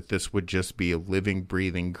think that this would just be a living,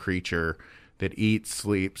 breathing creature that eats,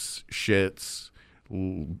 sleeps, shits,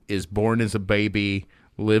 is born as a baby,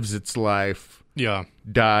 lives its life,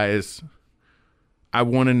 dies. I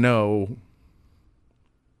want to know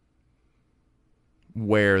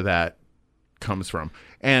where that comes from.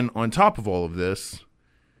 And on top of all of this,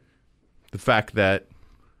 the fact that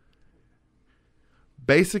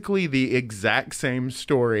basically the exact same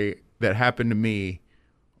story that happened to me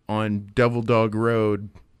on Devil Dog Road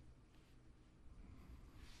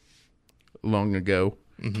long ago,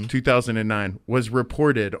 2009, was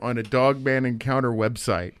reported on a Dogman Encounter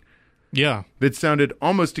website. Yeah. That sounded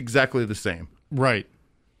almost exactly the same. Right.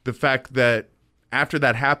 The fact that after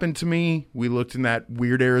that happened to me, we looked in that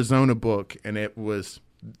Weird Arizona book, and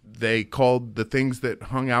they called the things that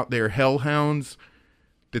hung out there hellhounds,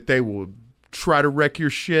 that they will try to wreck your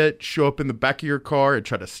shit, show up in the back of your car, and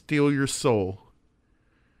try to steal your soul.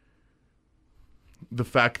 The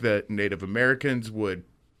fact that Native Americans would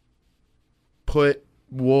put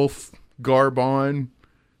wolf garb on,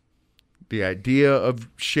 the idea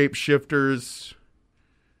of shapeshifters.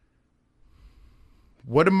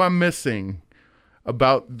 What am I missing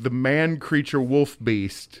about the man creature wolf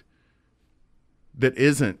beast that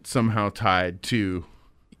isn't somehow tied to?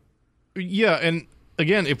 Yeah, and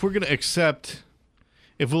again, if we'll accept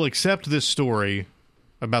this story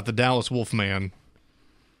about the Dallas Wolfman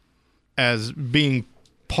as being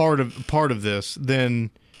part of this, then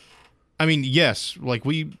I mean, yes, like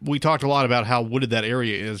we talked a lot about how wooded that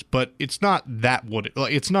area is, but it's not that wooded.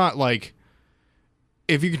 Like, it's not like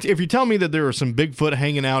if you tell me that there are some Bigfoot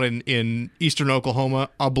hanging out in eastern Oklahoma,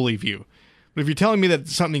 I'll believe you. But if you're telling me that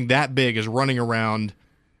something that big is running around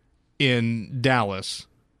in Dallas,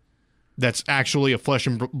 that's actually a flesh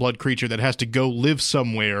and blood creature that has to go live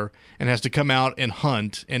somewhere and has to come out and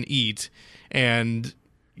hunt and eat and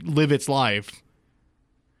live its life,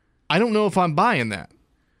 I don't know if I'm buying that.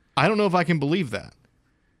 I don't know if I can believe that.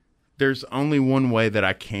 There's only one way that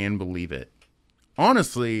I can believe it.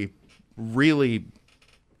 Honestly, really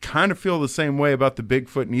kind of feel the same way about the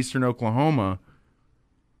Bigfoot in eastern Oklahoma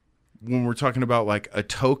when we're talking about like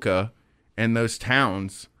Atoka and those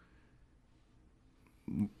towns.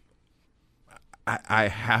 I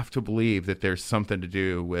have to believe that there's something to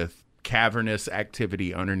do with cavernous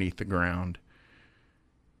activity underneath the ground.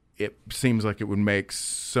 It seems like it would make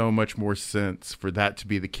so much more sense for that to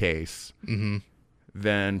be the case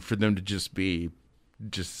than for them to just be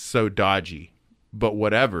just so dodgy. But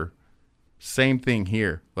whatever. Same thing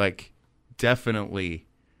here. Like, definitely,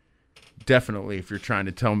 if you're trying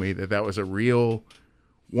to tell me that was a real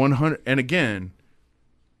 100... And again,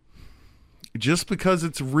 just because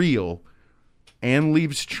it's real and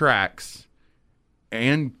leaves tracks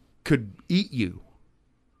and could eat you,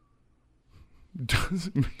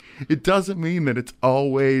 it doesn't mean that it's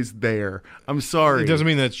always there. I'm sorry. It doesn't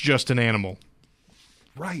mean that it's just an animal.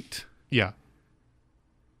 Right. Yeah.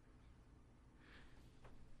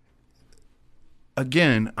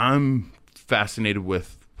 Again, I'm fascinated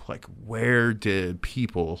with, like, where did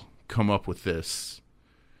people come up with this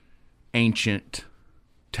ancient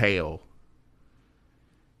tale?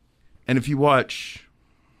 And if you watch,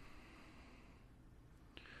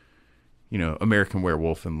 American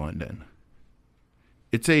Werewolf in London,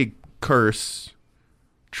 it's a curse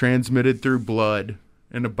transmitted through blood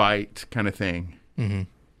and a bite kind of thing. Mm-hmm.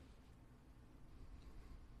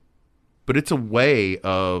 But it's a way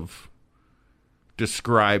of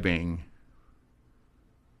describing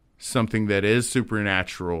something that is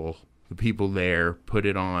supernatural. The people there put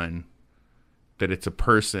it on that it's a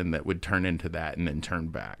person that would turn into that and then turn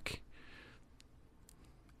back.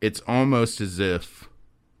 It's almost as if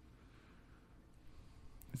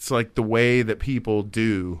it's like the way that people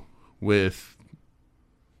do with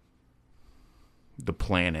the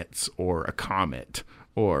planets or a comet,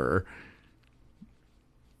 or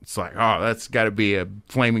it's like, oh, that's got to be a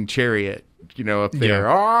flaming chariot, up there.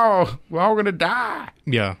 Yeah. Oh, we're all going to die.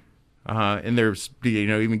 Yeah. And there's,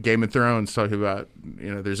 even Game of Thrones talking about,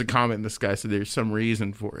 there's a comet in the sky, so there's some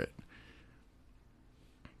reason for it.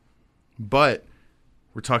 But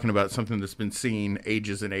we're talking about something that's been seen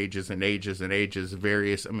ages and ages and ages and ages.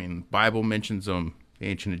 Various, I mean, Bible mentions them. The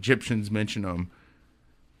ancient Egyptians mention them.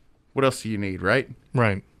 What else do you need, right?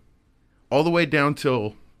 Right. All the way down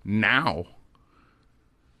till now.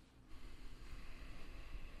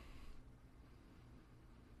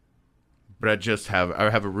 But I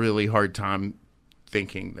have a really hard time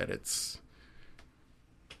thinking that it's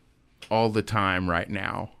all the time right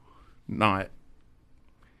now.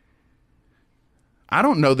 I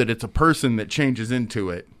don't know that it's a person that changes into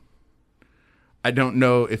it. I don't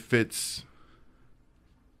know if it's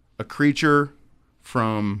a creature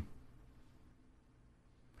from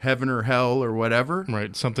heaven or hell or whatever.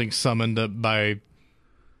 Right, something summoned up by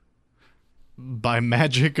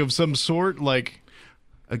magic of some sort. Like,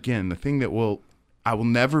 again, the thing that I will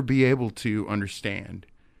never be able to understand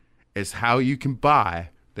is how you can buy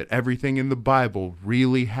that everything in the Bible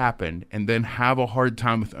really happened and then have a hard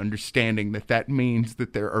time with understanding that that means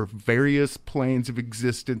that there are various planes of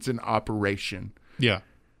existence in operation. Yeah.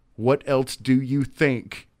 What else do you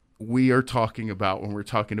think we are talking about when we're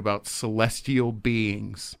talking about celestial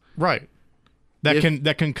beings? Right.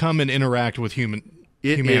 That can come and interact with humanity.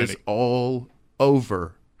 It is all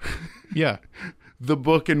over. Yeah. The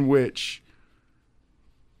book in which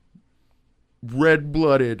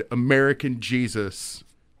red-blooded American Jesus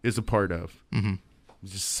is a part of. Mm-hmm. I'm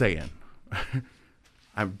just saying.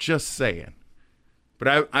 I'm just saying.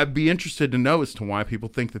 But I'd be interested to know as to why people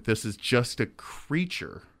think that this is just a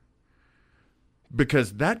creature.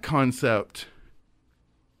 Because that concept,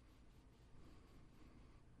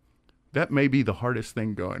 that may be the hardest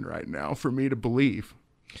thing going right now for me to believe.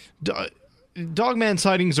 Dogman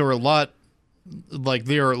sightings are a lot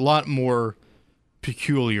more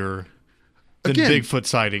peculiar than Bigfoot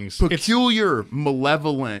sightings. Peculiar,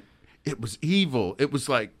 malevolent. It was evil. It was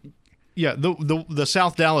like, yeah, the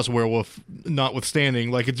South Dallas werewolf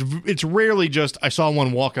notwithstanding, like it's rarely just I saw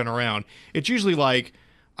one walking around. It's usually like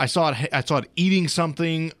I saw it eating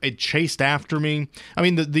something. It chased after me. I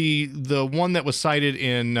mean, the one that was sighted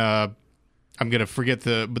in I'm gonna forget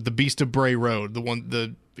the Beast of Bray Road, the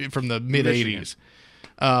one from the mid '80s.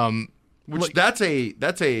 Which that's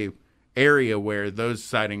a area where those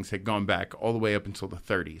sightings had gone back all the way up until the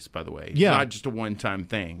 30s, by the way. It's not just a one-time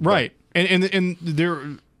thing. Right. And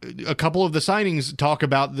there a couple of the sightings talk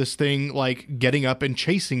about this thing like getting up and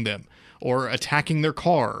chasing them or attacking their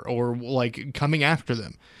car or like coming after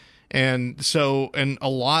them. And a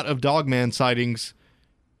lot of Dogman sightings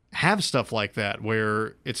have stuff like that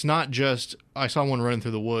where it's not just I saw one running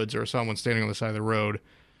through the woods or I saw one standing on the side of the road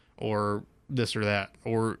or this or that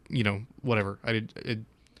or, whatever.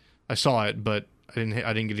 I saw it, but I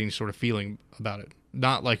didn't get any sort of feeling about it.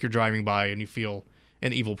 Not like you're driving by and you feel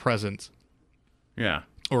an evil presence. Yeah.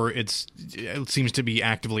 Or it seems to be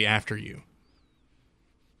actively after you.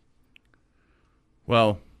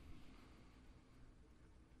 Well,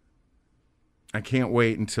 I can't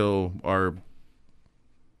wait until our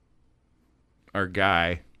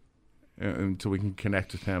guy, until we can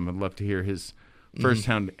connect with him. I'd love to hear his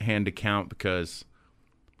first-hand account because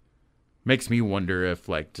makes me wonder if,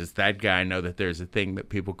 like, does that guy know that there's a thing that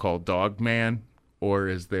people call Dogman? Or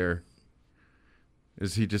is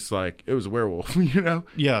he just like, it was a werewolf,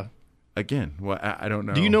 Yeah. Again, well, I don't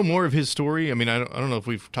know. Do you know more of his story? I mean, I don't know if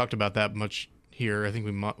we've talked about that much here. I think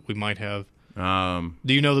we might have.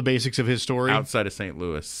 Do you know the basics of his story? Outside of St.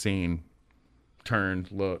 Louis, seen,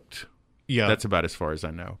 turned, looked. Yeah. That's about as far as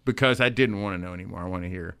I know. Because I didn't want to know anymore. I want to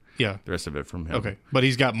hear the rest of it from him. Okay. But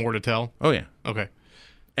he's got more to tell? Oh, yeah. Okay.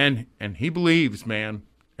 And he believes, man.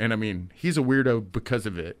 And I mean, he's a weirdo because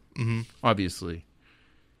of it, obviously.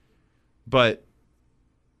 But,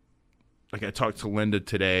 like, I talked to Linda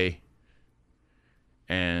today,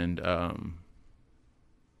 and,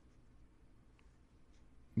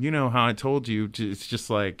 you know how I told you, it's just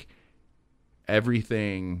like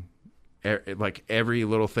everything, like every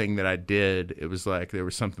little thing that I did, it was like there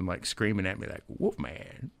was something like screaming at me like,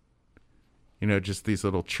 Wolfman. Just these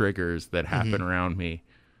little triggers that happen around me.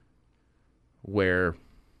 Where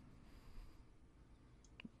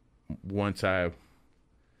once I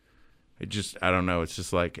don't know, it's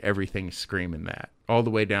just like everything's screaming that. All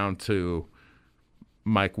the way down to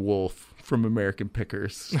Mike Wolf from American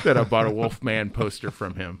Pickers that I bought a Wolfman poster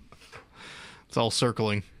from him. It's all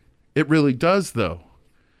circling. It really does, though.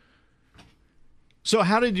 So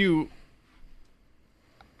how did you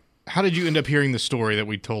end up hearing the story that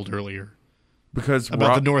we told earlier? Because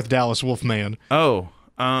about the North Dallas Wolfman. Oh,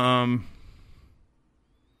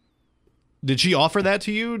 did she offer that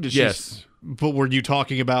to you? Yes. But were you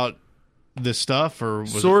talking about this stuff or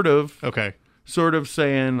was sort of? Okay. Sort of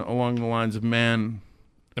saying along the lines of, man,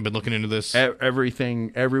 I've been looking into this.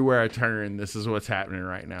 Everything, everywhere I turn, this is what's happening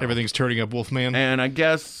right now. Everything's turning up Wolfman. And I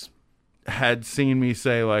guess had seen me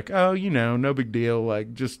say like, oh, no big deal.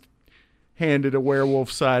 Like just handed a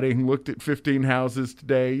werewolf sighting, looked at 15 houses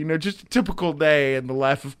today. Just a typical day in the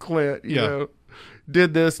life of Clint, you know.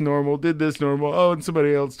 Did this normal. Oh, and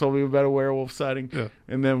somebody else told me about a werewolf sighting. Yeah.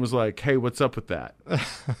 And then was like, hey, what's up with that?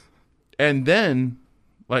 And then,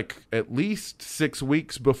 like, at least 6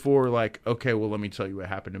 weeks before, like, okay, well, let me tell you what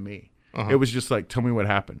happened to me. It was just like, tell me what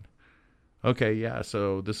happened. Okay, yeah,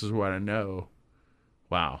 so this is what I know.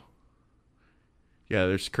 Wow. Yeah,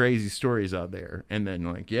 there's crazy stories out there. And then,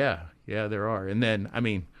 like, yeah, there are. And then, I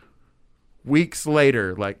mean, weeks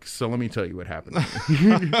later, like, so let me tell you what happened.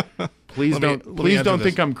 Please don't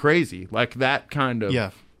think I'm crazy. Like that kind of.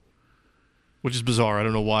 Yeah. Which is bizarre. I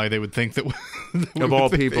don't know why they would think that. Of all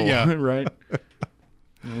people. Yeah. Right?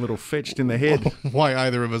 A little fitched in the head. Why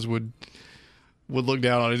either of us would look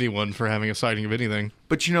down on anyone for having a sighting of anything.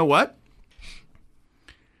 But you know what?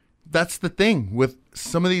 That's the thing with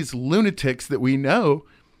some of these lunatics that we know.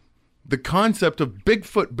 The concept of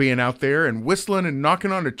Bigfoot being out there and whistling and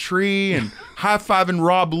knocking on a tree and high-fiving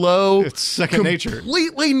Rob Lowe. It's second nature.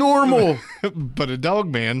 Completely normal. But a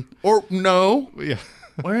dog man. Or no. Yeah.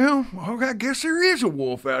 Well, I guess there is a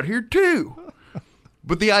wolf out here too.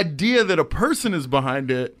 But the idea that a person is behind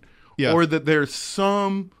it, or that there's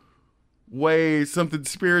some way, something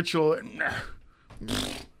spiritual.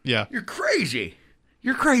 Yeah. You're crazy.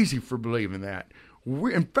 You're crazy for believing that.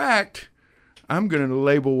 In fact, I'm going to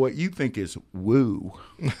label what you think is woo.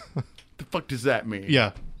 The fuck does that mean?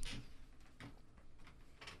 Yeah.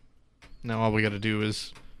 Now all we got to do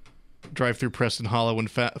is drive through Preston Hollow and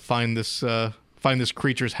find this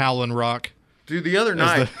creature's howling rock. Dude, the other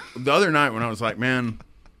night when I was like, man,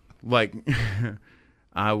 like,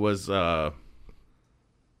 I was, well,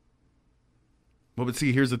 but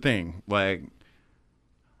see, here's the thing. Like,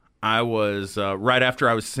 I was, right after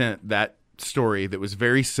I was sent that story that was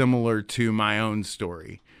very similar to my own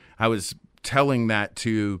story, I was telling that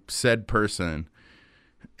to said person,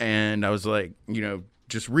 and I was like,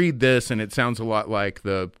 just read this, and it sounds a lot like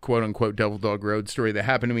the quote-unquote Devil Dog Road story that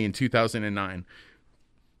happened to me in 2009.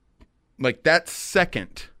 Like, that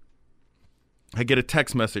second, I get a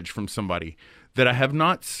text message from somebody that I have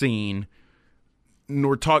not seen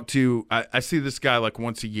nor talked to. I see this guy like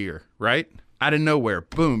once a year, right? Out of nowhere,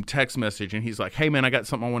 boom, text message, and he's like, hey, man, I got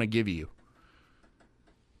something I want to give you.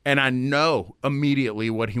 And I know immediately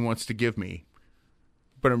what he wants to give me.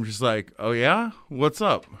 But I'm just like, oh, yeah? What's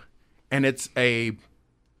up? And it's a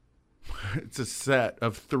set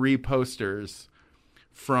of 3 posters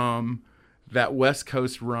from that West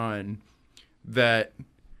Coast run that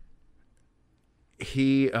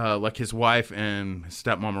he, like his wife and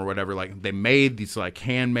stepmom or whatever, like they made these like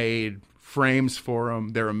handmade frames for him.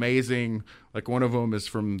 They're amazing. Like one of them is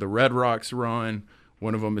from the Red Rocks run.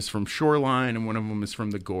 One of them is from Shoreline, and one of them is from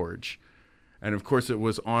the Gorge. And, of course, it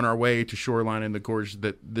was on our way to Shoreline and the Gorge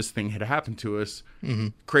that this thing had happened to us. Mm-hmm.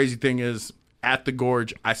 Crazy thing is, at the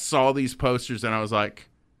Gorge, I saw these posters, and I was like,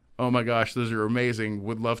 oh, my gosh, those are amazing.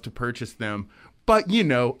 Would love to purchase them. But,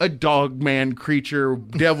 a dog man creature,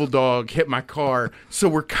 devil dog, hit my car, so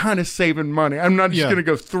we're kind of saving money. I'm not just going to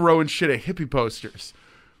go throwing shit at hippie posters.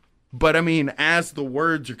 But, I mean, as the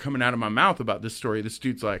words are coming out of my mouth about this story, this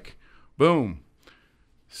dude's like, boom.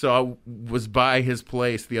 So I was by his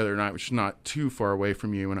place the other night, which is not too far away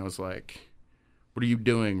from you, and I was like, what are you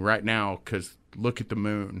doing right now? Because look at the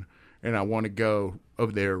moon, and I want to go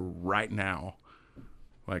over there right now.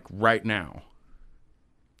 Like, right now.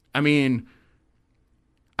 I mean,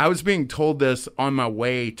 I was being told this on my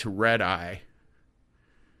way to Red Eye,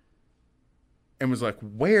 and was like,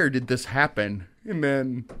 where did this happen? And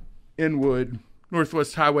then Inwood,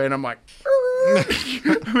 Northwest Highway, and I'm like,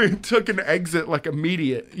 I mean, took an exit like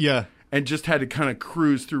immediate. Yeah. And just had to kind of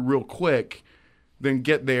cruise through real quick. Then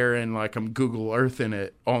get there and like I'm Google Earthing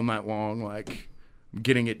it all night long, like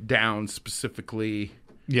getting it down specifically.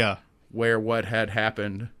 Yeah. Where what had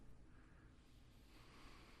happened.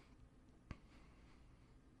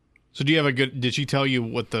 So do you have did she tell you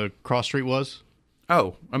what the cross street was?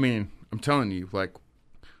 Oh, I mean, I'm telling you, like,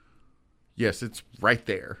 yes, it's right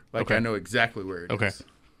there. Like, okay. I know exactly where it is.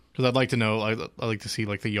 Because I'd like to know, I'd like to see,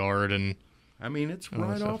 like, the yard and... I mean, it's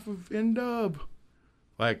right off of N-Dub.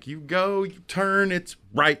 Like, you go, you turn, it's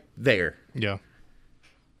right there. Yeah.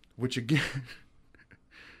 Which, again,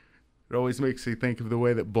 it always makes me think of the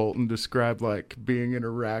way that Bolton described, like, being in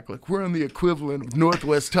Iraq. Like, we're on the equivalent of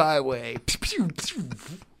Northwest Highway.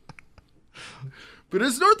 But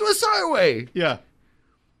it's Northwest Highway. Yeah.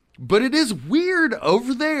 But it is weird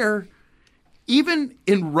over there, even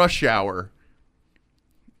in rush hour.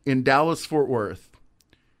 in Dallas-Fort Worth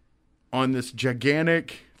on this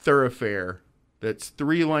gigantic thoroughfare that's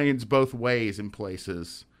 3 lanes both ways in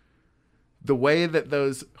places, the way that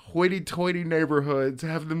those hoity-toity neighborhoods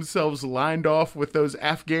have themselves lined off with those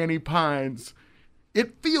Afghani pines,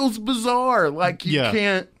 it feels bizarre. Like you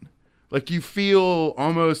can't, like you feel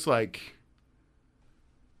almost like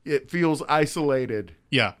it feels isolated.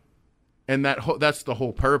 Yeah. And that's the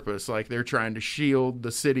whole purpose. Like they're trying to shield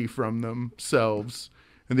the city from themselves.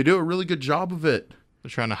 And they do a really good job of it. They're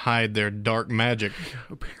trying to hide their dark magic.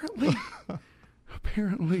 Apparently.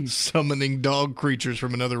 Summoning dog creatures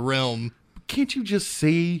from another realm. Can't you just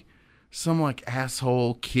see some like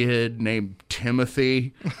asshole kid named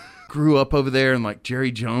Timothy grew up over there, and like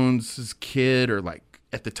Jerry Jones's kid, or like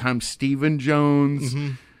at the time Stephen Jones,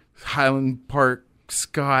 Highland Park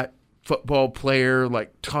Scott football player,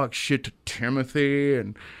 like talk shit to Timothy,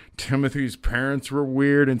 and Timothy's parents were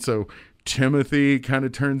weird, and so Timothy kind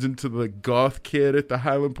of turns into the goth kid at the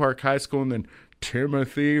Highland Park High School, and then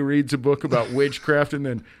Timothy reads a book about witchcraft, and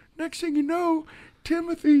then next thing you know,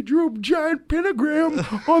 Timothy drew a giant pentagram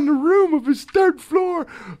on the room of his 3rd floor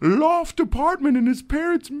loft apartment in his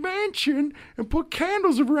parents' mansion and put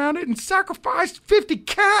candles around it and sacrificed 50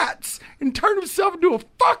 cats and turned himself into a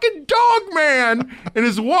fucking dog man and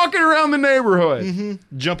is walking around the neighborhood.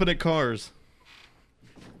 Jumping at cars.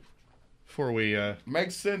 Before we...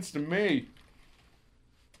 Makes sense to me.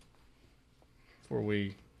 Before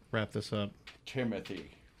we wrap this up.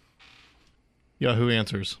 Timothy. Yahoo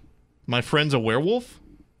Answers. My friend's a werewolf?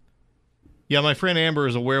 Yeah, my friend Amber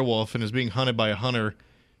is a werewolf and is being hunted by a hunter.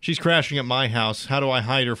 She's crashing at my house. How do I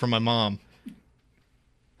hide her from my mom?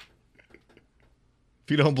 If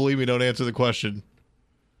you don't believe me, don't answer the question.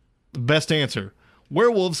 Best answer.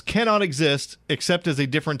 Werewolves cannot exist except as a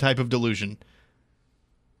different type of delusion.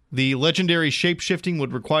 The legendary shape-shifting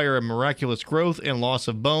would require a miraculous growth and loss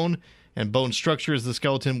of bone and bone structure as the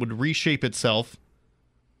skeleton would reshape itself.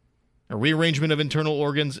 A rearrangement of internal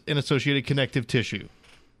organs and associated connective tissue.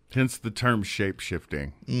 Hence the term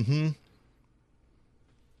shape-shifting.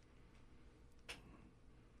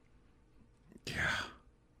 Yeah.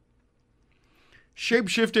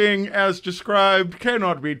 Shape-shifting, as described,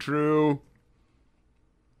 cannot be true.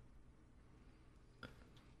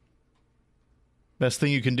 Best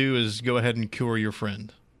thing you can do is go ahead and cure your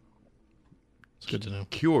friend. It's good to know.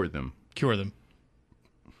 Cure them. Cure them.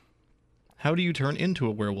 How do you turn into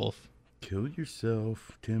a werewolf? Kill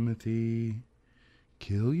yourself, Timothy.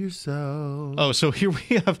 Kill yourself. Oh, so here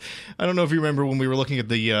we have... I don't know if you remember when we were looking at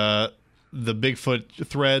the Bigfoot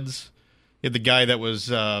threads. You had the guy that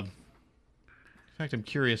was... in fact, I'm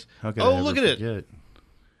curious. Look at it.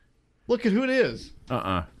 Look at who it is.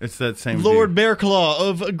 It's that same Lord Bearclaw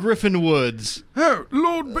of Griffin Woods. Oh,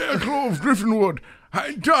 Lord Bearclaw of Griffinwood,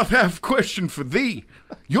 I doth have question for thee.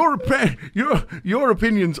 Your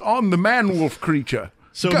opinions on the man-wolf creature.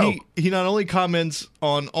 So he not only comments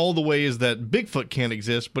on all the ways that Bigfoot can't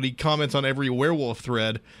exist, but he comments on every werewolf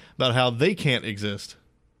thread about how they can't exist.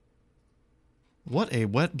 What a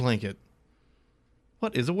wet blanket.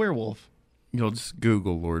 What is a werewolf? You'll just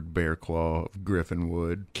Google Lord Bearclaw of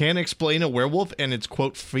Griffinwood. Can explain a werewolf and its,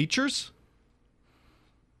 quote, features?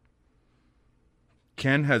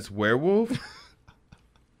 Ken has werewolf?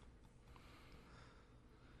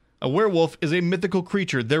 A werewolf is a mythical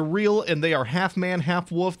creature. They're real, and they are half man,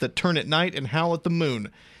 half wolf that turn at night and howl at the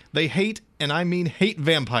moon. They hate, and I mean hate,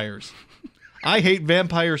 vampires. I hate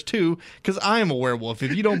vampires, too, because I am a werewolf.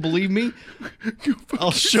 If you don't believe me,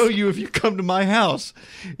 I'll show you if you come to my house.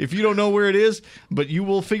 If you don't know where it is, but you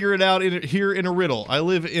will figure it out here in a riddle. I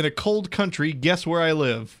live in a cold country. Guess where I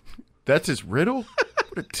live? That's his riddle?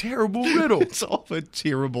 What a terrible riddle. It's all a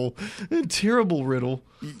terrible riddle.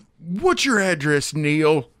 What's your address,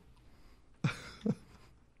 Neil?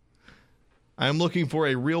 I am looking for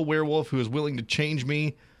a real werewolf who is willing to change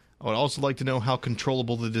me. I would also like to know how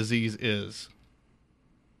controllable the disease is.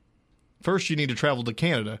 First, you need to travel to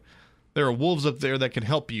Canada. There are wolves up there that can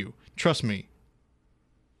help you. Trust me.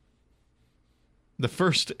 The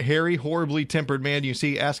first hairy, horribly tempered man you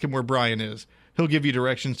see, ask him where Brian is. He'll give you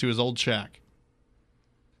directions to his old shack.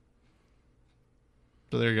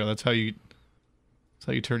 So there you go. That's how you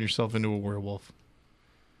turn yourself into a werewolf.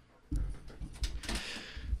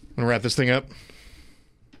 Want to wrap this thing up?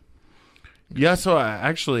 Yeah, so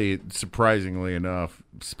actually, surprisingly enough,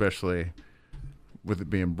 especially with it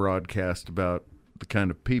being broadcast about the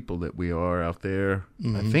kind of people that we are out there,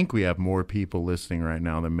 I think we have more people listening right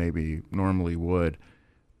now than maybe normally would,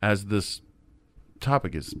 as this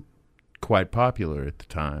topic is quite popular at the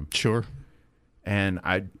time. Sure. And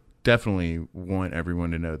I definitely want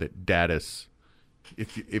everyone to know that Dadis,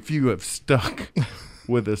 if you have stuck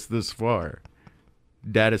with us this far.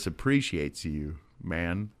 Dadis appreciates you,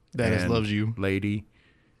 man. Dadis loves you. Lady.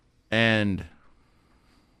 And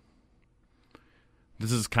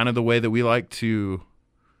this is kind of the way that we like to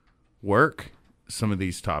work some of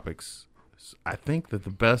these topics. I think that the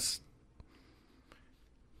best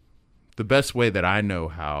way that I know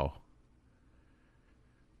how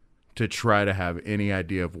to try to have any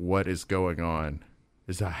idea of what is going on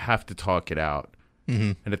is I have to talk it out.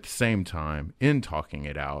 Mm-hmm. And at the same time, in talking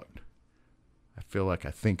it out, I feel like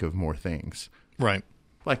I think of more things. Right.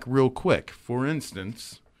 Like real quick, for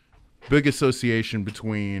instance, big association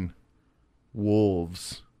between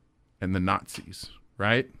wolves and the Nazis,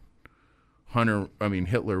 right?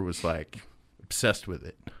 Hitler was like obsessed with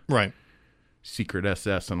it. Right. Secret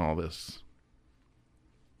SS and all this.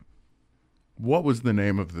 What was the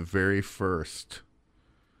name of the very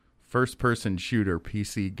first-person shooter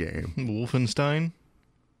PC game? Wolfenstein?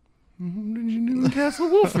 Did you do Castle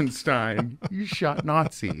Wolfenstein? You shot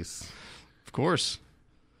Nazis. Of course.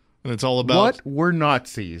 And it's all about... What were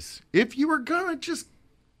Nazis? If you were gonna just...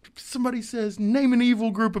 Somebody says, name an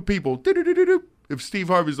evil group of people. If Steve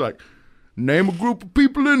Harvey's like, name a group of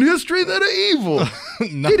people in history that are evil.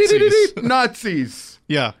 Nazis. Nazis.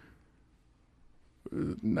 Yeah.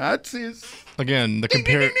 Nazis. Again, the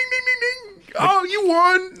Oh, you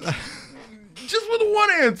won. Just with one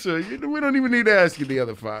answer. We don't even need to ask you the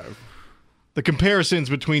other 5. The comparisons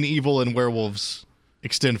between evil and werewolves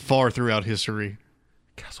extend far throughout history.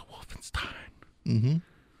 Castle Wolfenstein. Mm-hmm.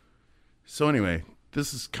 So anyway,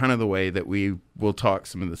 this is kind of the way that we will talk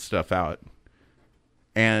some of this stuff out.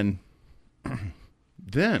 And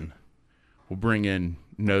then we'll bring in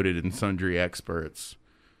noted and sundry experts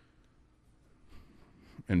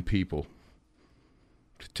and people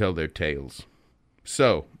to tell their tales.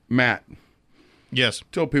 So, Matt. Yes.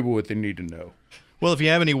 Tell people what they need to know. Well, if you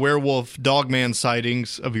have any werewolf dogman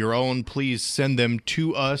sightings of your own, please send them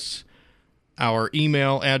to us. Our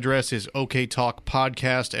email address is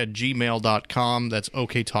oktalkpodcast@gmail.com. That's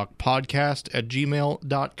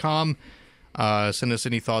oktalkpodcast@gmail.com. Send us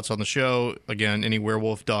any thoughts on the show. Again, any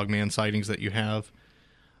werewolf dogman sightings that you have.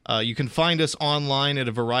 You can find us online at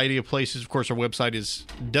a variety of places. Of course, our website is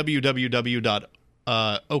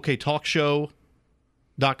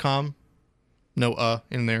www.oktalkshow.com. No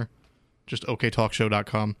in there. Just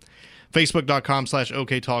oktalkshow.com.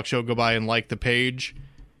 Facebook.com/oktalkshow. Go by and like the page.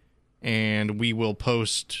 And we will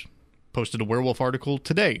posted a werewolf article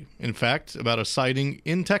today, in fact, about a sighting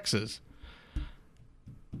in Texas.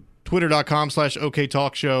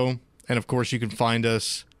 Twitter.com/oktalkshow. And, of course, you can find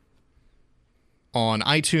us on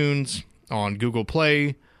iTunes, on Google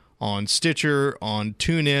Play, on Stitcher, on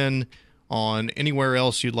TuneIn, on anywhere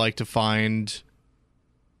else you'd like to find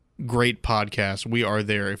great podcasts. We are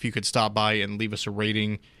there. If you could stop by and leave us a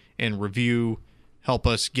rating and review, help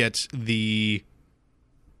us get the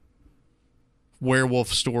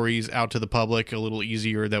werewolf stories out to the public a little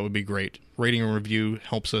easier, that would be great. Rating and review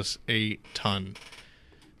helps us a ton.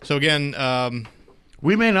 So again,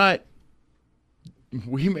 we may not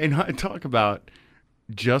talk about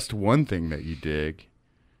just one thing that you dig,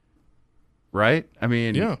 right? I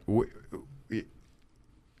mean, yeah.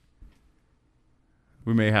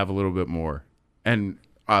 We may have a little bit more. And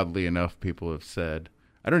oddly enough, people have said,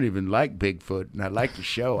 I don't even like Bigfoot, and I like the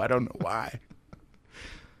show. I don't know why.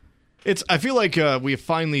 I feel like we have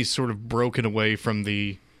finally sort of broken away from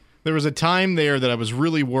there was a time there that I was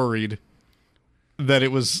really worried that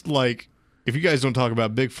it was like, if you guys don't talk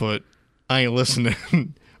about Bigfoot, I ain't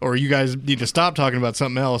listening. Or you guys need to stop talking about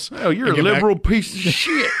something else. Oh, you're a liberal piece of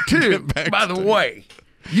shit, too, by the way.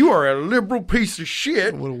 You are a liberal piece of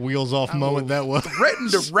shit. What a wheels-off moment that was.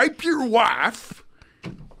 Threatened to rape your wife.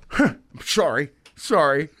 Sorry.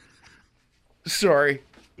 Still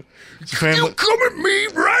come at me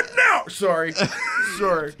right now. Sorry.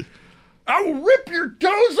 I will rip your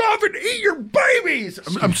toes off and eat your babies.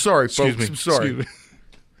 I'm sorry, folks. I'm sorry.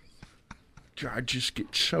 I just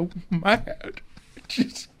get so mad. I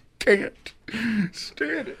just can't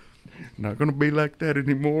stand it. Not going to be like that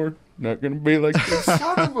anymore. Not going to be like this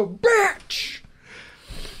son of a bitch.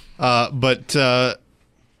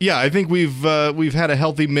 Yeah, I think we've had a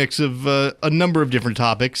healthy mix of a number of different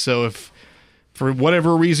topics. So if for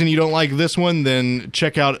whatever reason you don't like this one, then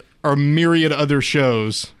check out our myriad other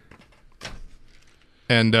shows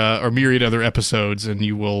and our myriad other episodes, and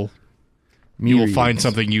you will find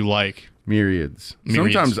something you like. Myriads.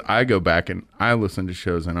 Sometimes I go back and I listen to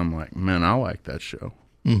shows and I'm like, man, I like that show.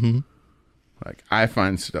 Mm-hmm. Like, I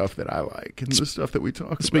find stuff that I like and the stuff that we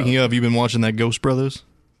talk about. Speaking of, you been watching that Ghost Brothers?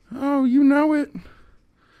 Oh, you know it.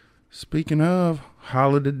 Speaking of,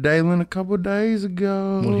 Holiday Dalen a couple of days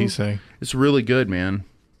ago. What'd he say? It's really good, man.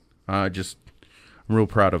 I'm real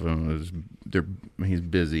proud of him. He's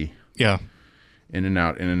busy. Yeah. In and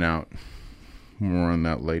out. More on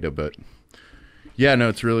that later, but yeah, no,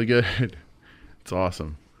 it's really good. It's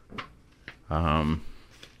awesome.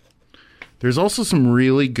 There's also some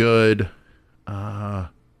really good, I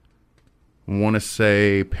want to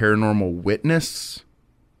say Paranormal Witness.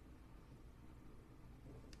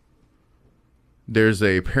 There's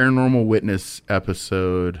a Paranormal Witness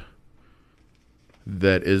episode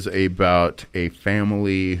that is about a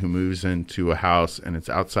family who moves into a house, and it's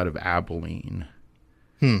outside of Abilene.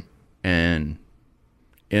 And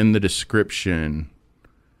in the description,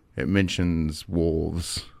 it mentions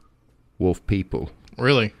wolf people.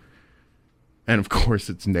 Really? And of course,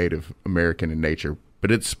 it's Native American in nature,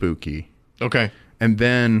 but it's spooky. Okay. And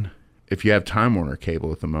then, if you have Time Warner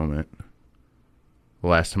cable at the moment, the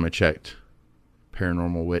last time I checked,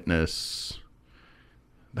 Paranormal Witness.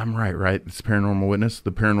 I'm right? It's Paranormal Witness.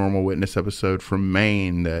 The Paranormal Witness episode from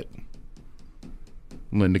Maine that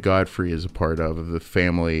Linda Godfrey is a part of the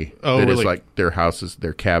family. Oh, that really? Is like their houses,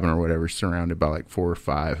 their cabin or whatever, surrounded by like 4 or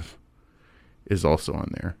 5, is also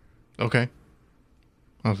on there. Okay.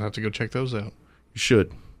 I'll have to go check those out. You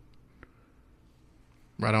should.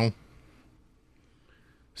 Right on.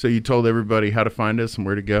 So you told everybody how to find us and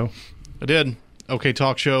where to go? I did. OK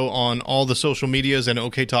Talk Show on all the social medias and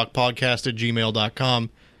oktalkpodcast@gmail.com.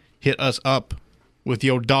 Hit us up with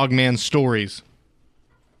your Dogman stories.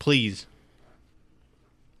 Please.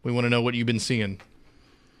 We want to know what you've been seeing.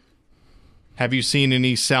 Have you seen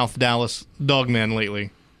any South Dallas Dogman lately?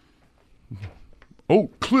 Oh,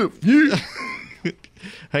 Cliff, yeah.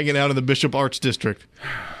 Hanging out in the Bishop Arts District.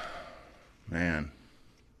 Man.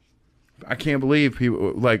 I can't believe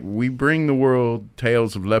people, like, we bring the world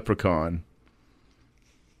tales of Leprechaun.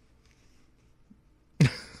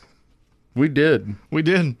 We did. We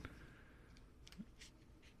did.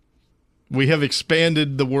 We have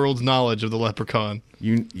expanded the world's knowledge of the Leprechaun.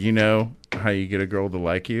 You know how you get a girl to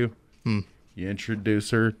like you? You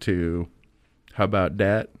introduce her to, how about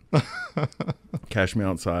that? Cash Me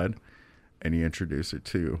Outside. And you introduce her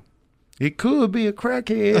to, it could be a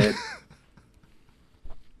crackhead.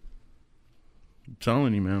 I'm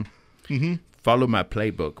telling you, man. Mm-hmm. Follow my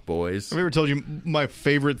playbook, boys. I've ever told you my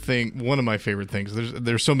favorite thing, one of my favorite things.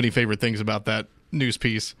 There's so many favorite things about that news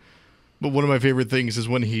piece. But one of my favorite things is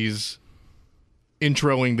when he's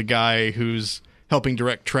introing the guy who's helping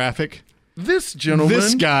direct traffic. This gentleman.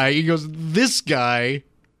 This guy. He goes, this guy.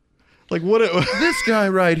 Like, what? This guy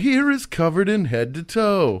right here is covered in head to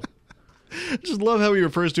toe. I just love how he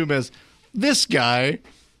refers to him as this guy.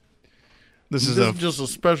 This is just a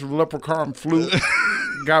special leprechaun flute.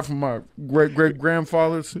 Guy from my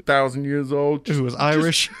great-great-grandfather's 1,000 years old. Who was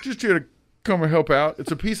Irish. Just here to come and help out.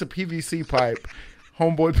 It's a piece of PVC pipe.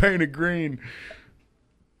 Homeboy painted green.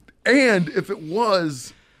 And if it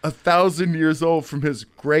was 1,000 years old from his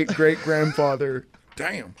great-great-grandfather,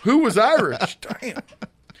 damn, who was Irish? Damn.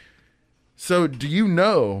 So do you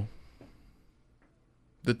know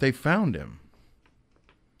that they found him?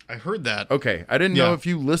 I heard that. Okay, I didn't know if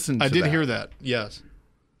you listened to that. I did hear that, yes.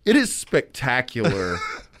 It is spectacular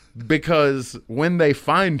because when they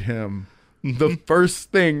find him, the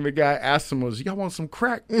first thing the guy asked him was, y'all want some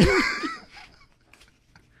crack?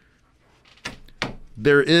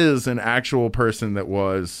 There is an actual person that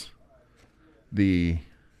was the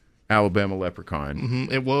Alabama leprechaun.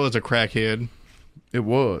 Mm-hmm. It was a crackhead. It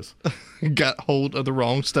was. Got hold of the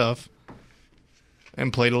wrong stuff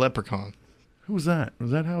and played a leprechaun. Who was that? Was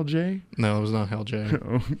that Hal J? No, it was not Hal J.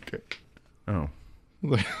 Okay. Oh.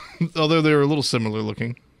 Although they were a little similar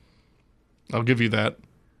looking. I'll give you that.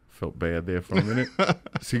 Felt bad there for a minute.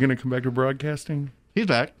 Is he going to come back to broadcasting? He's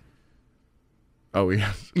back. Oh,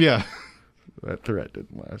 yes. Yeah. That threat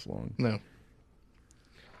didn't last long. No.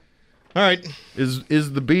 All right.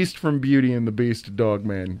 Is the Beast from Beauty and the Beast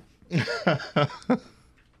Dogman?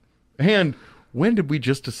 And when did we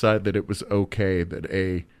just decide that it was okay that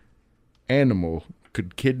a animal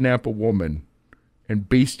could kidnap a woman and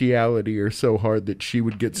bestiality her so hard that she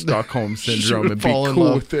would get Stockholm Syndrome and be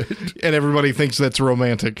cool with it? And everybody thinks that's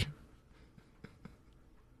romantic.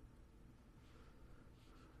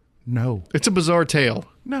 No. It's a bizarre tale.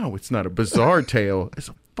 No, it's not a bizarre tale. It's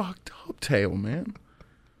a fucked up tale, man.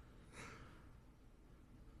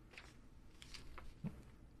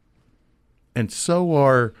 And so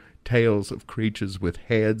are tales of creatures with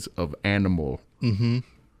heads of animal. Mm-hmm.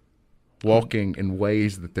 Walking in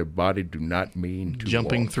ways that their body do not mean to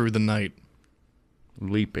Jumping walk. through the night.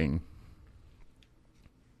 Leaping.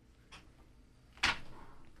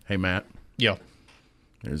 Hey, Matt. Yeah.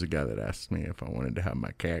 There's a guy that asked me if I wanted to have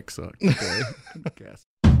my cack sucked today. Guess.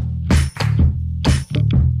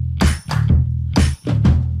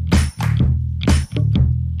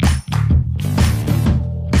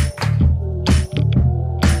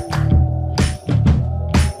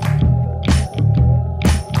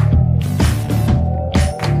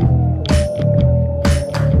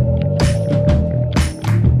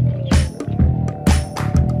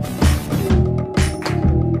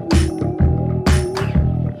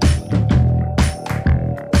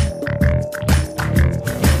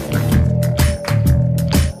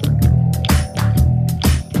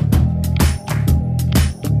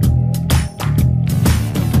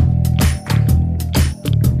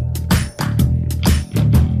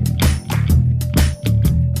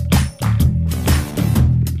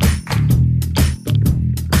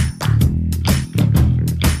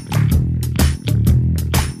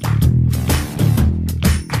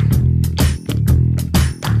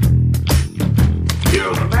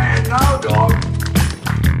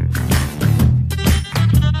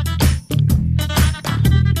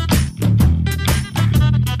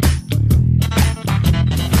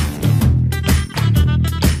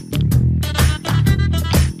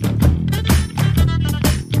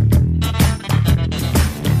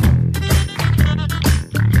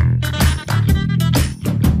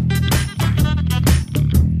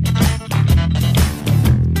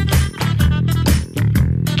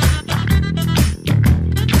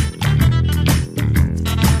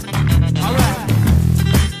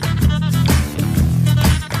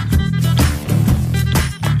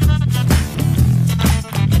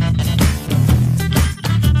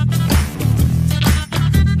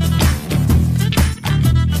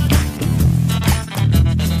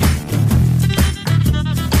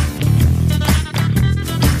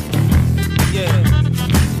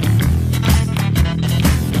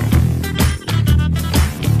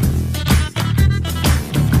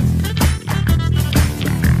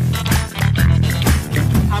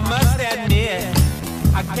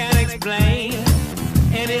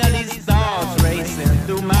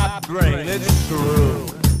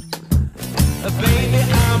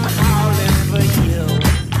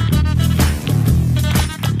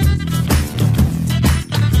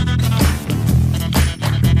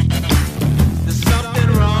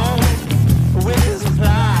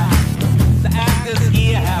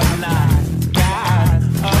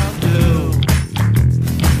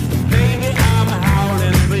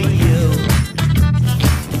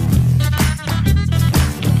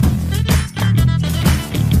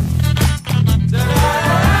 That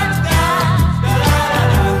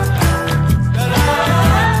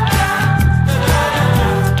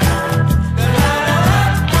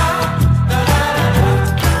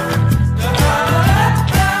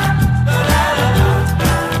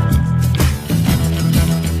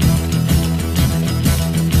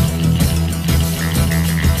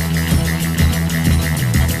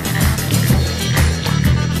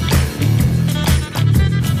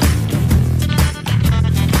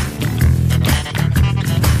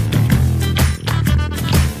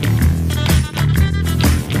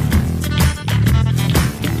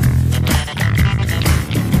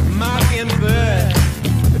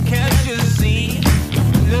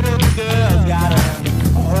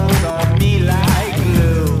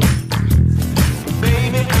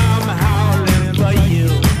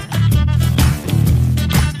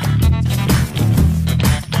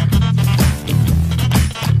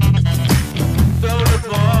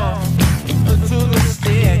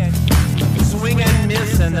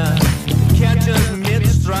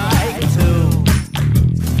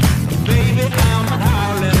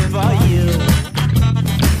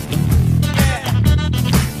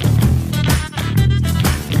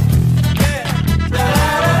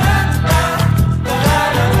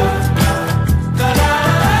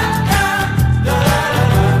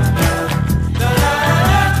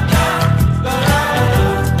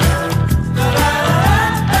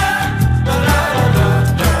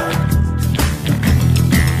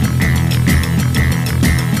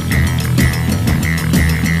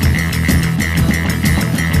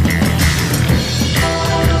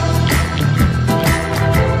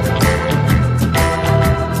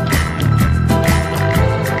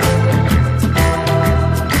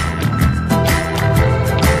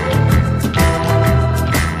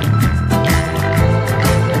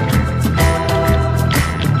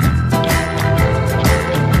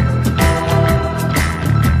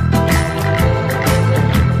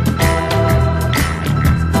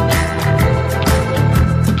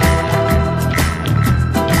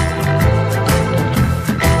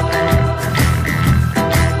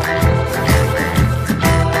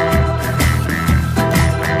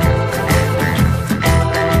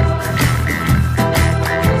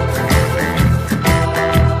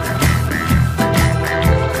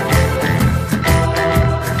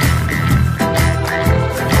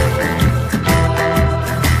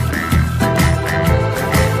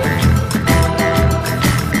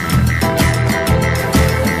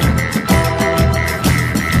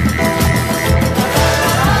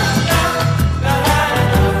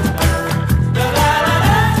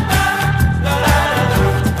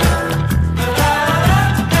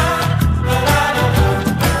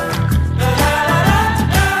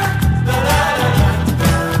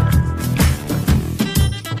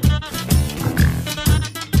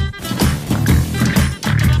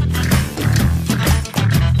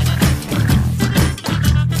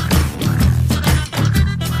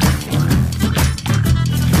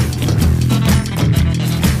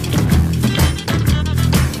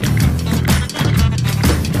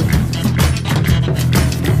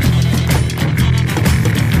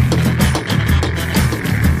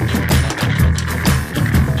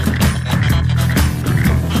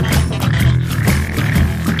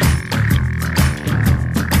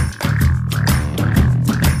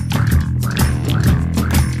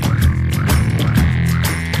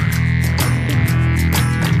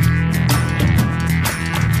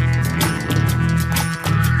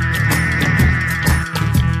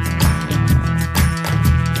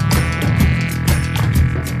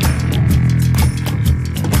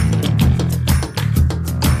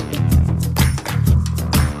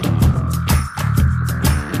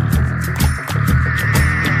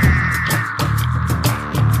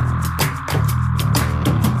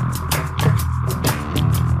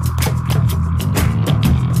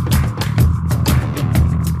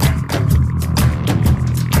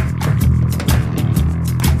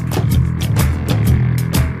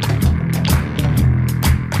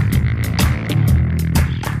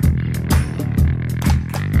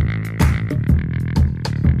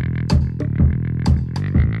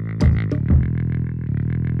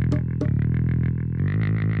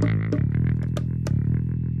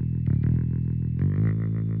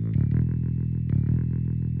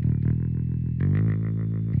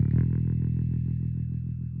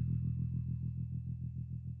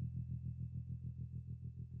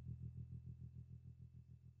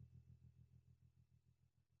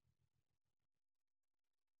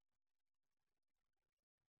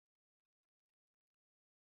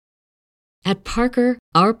At Parker,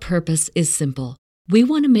 our purpose is simple. We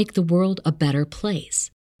want to make the world a better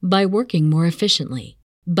place by working more efficiently,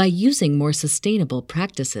 by using more sustainable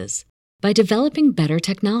practices, by developing better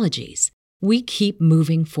technologies. We keep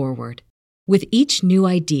moving forward. With each new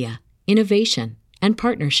idea, innovation, and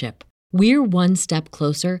partnership, we're one step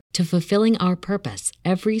closer to fulfilling our purpose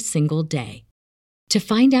every single day. To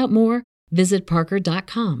find out more, visit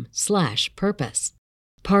parker.com/purpose.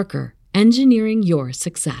 Parker, engineering your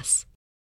success.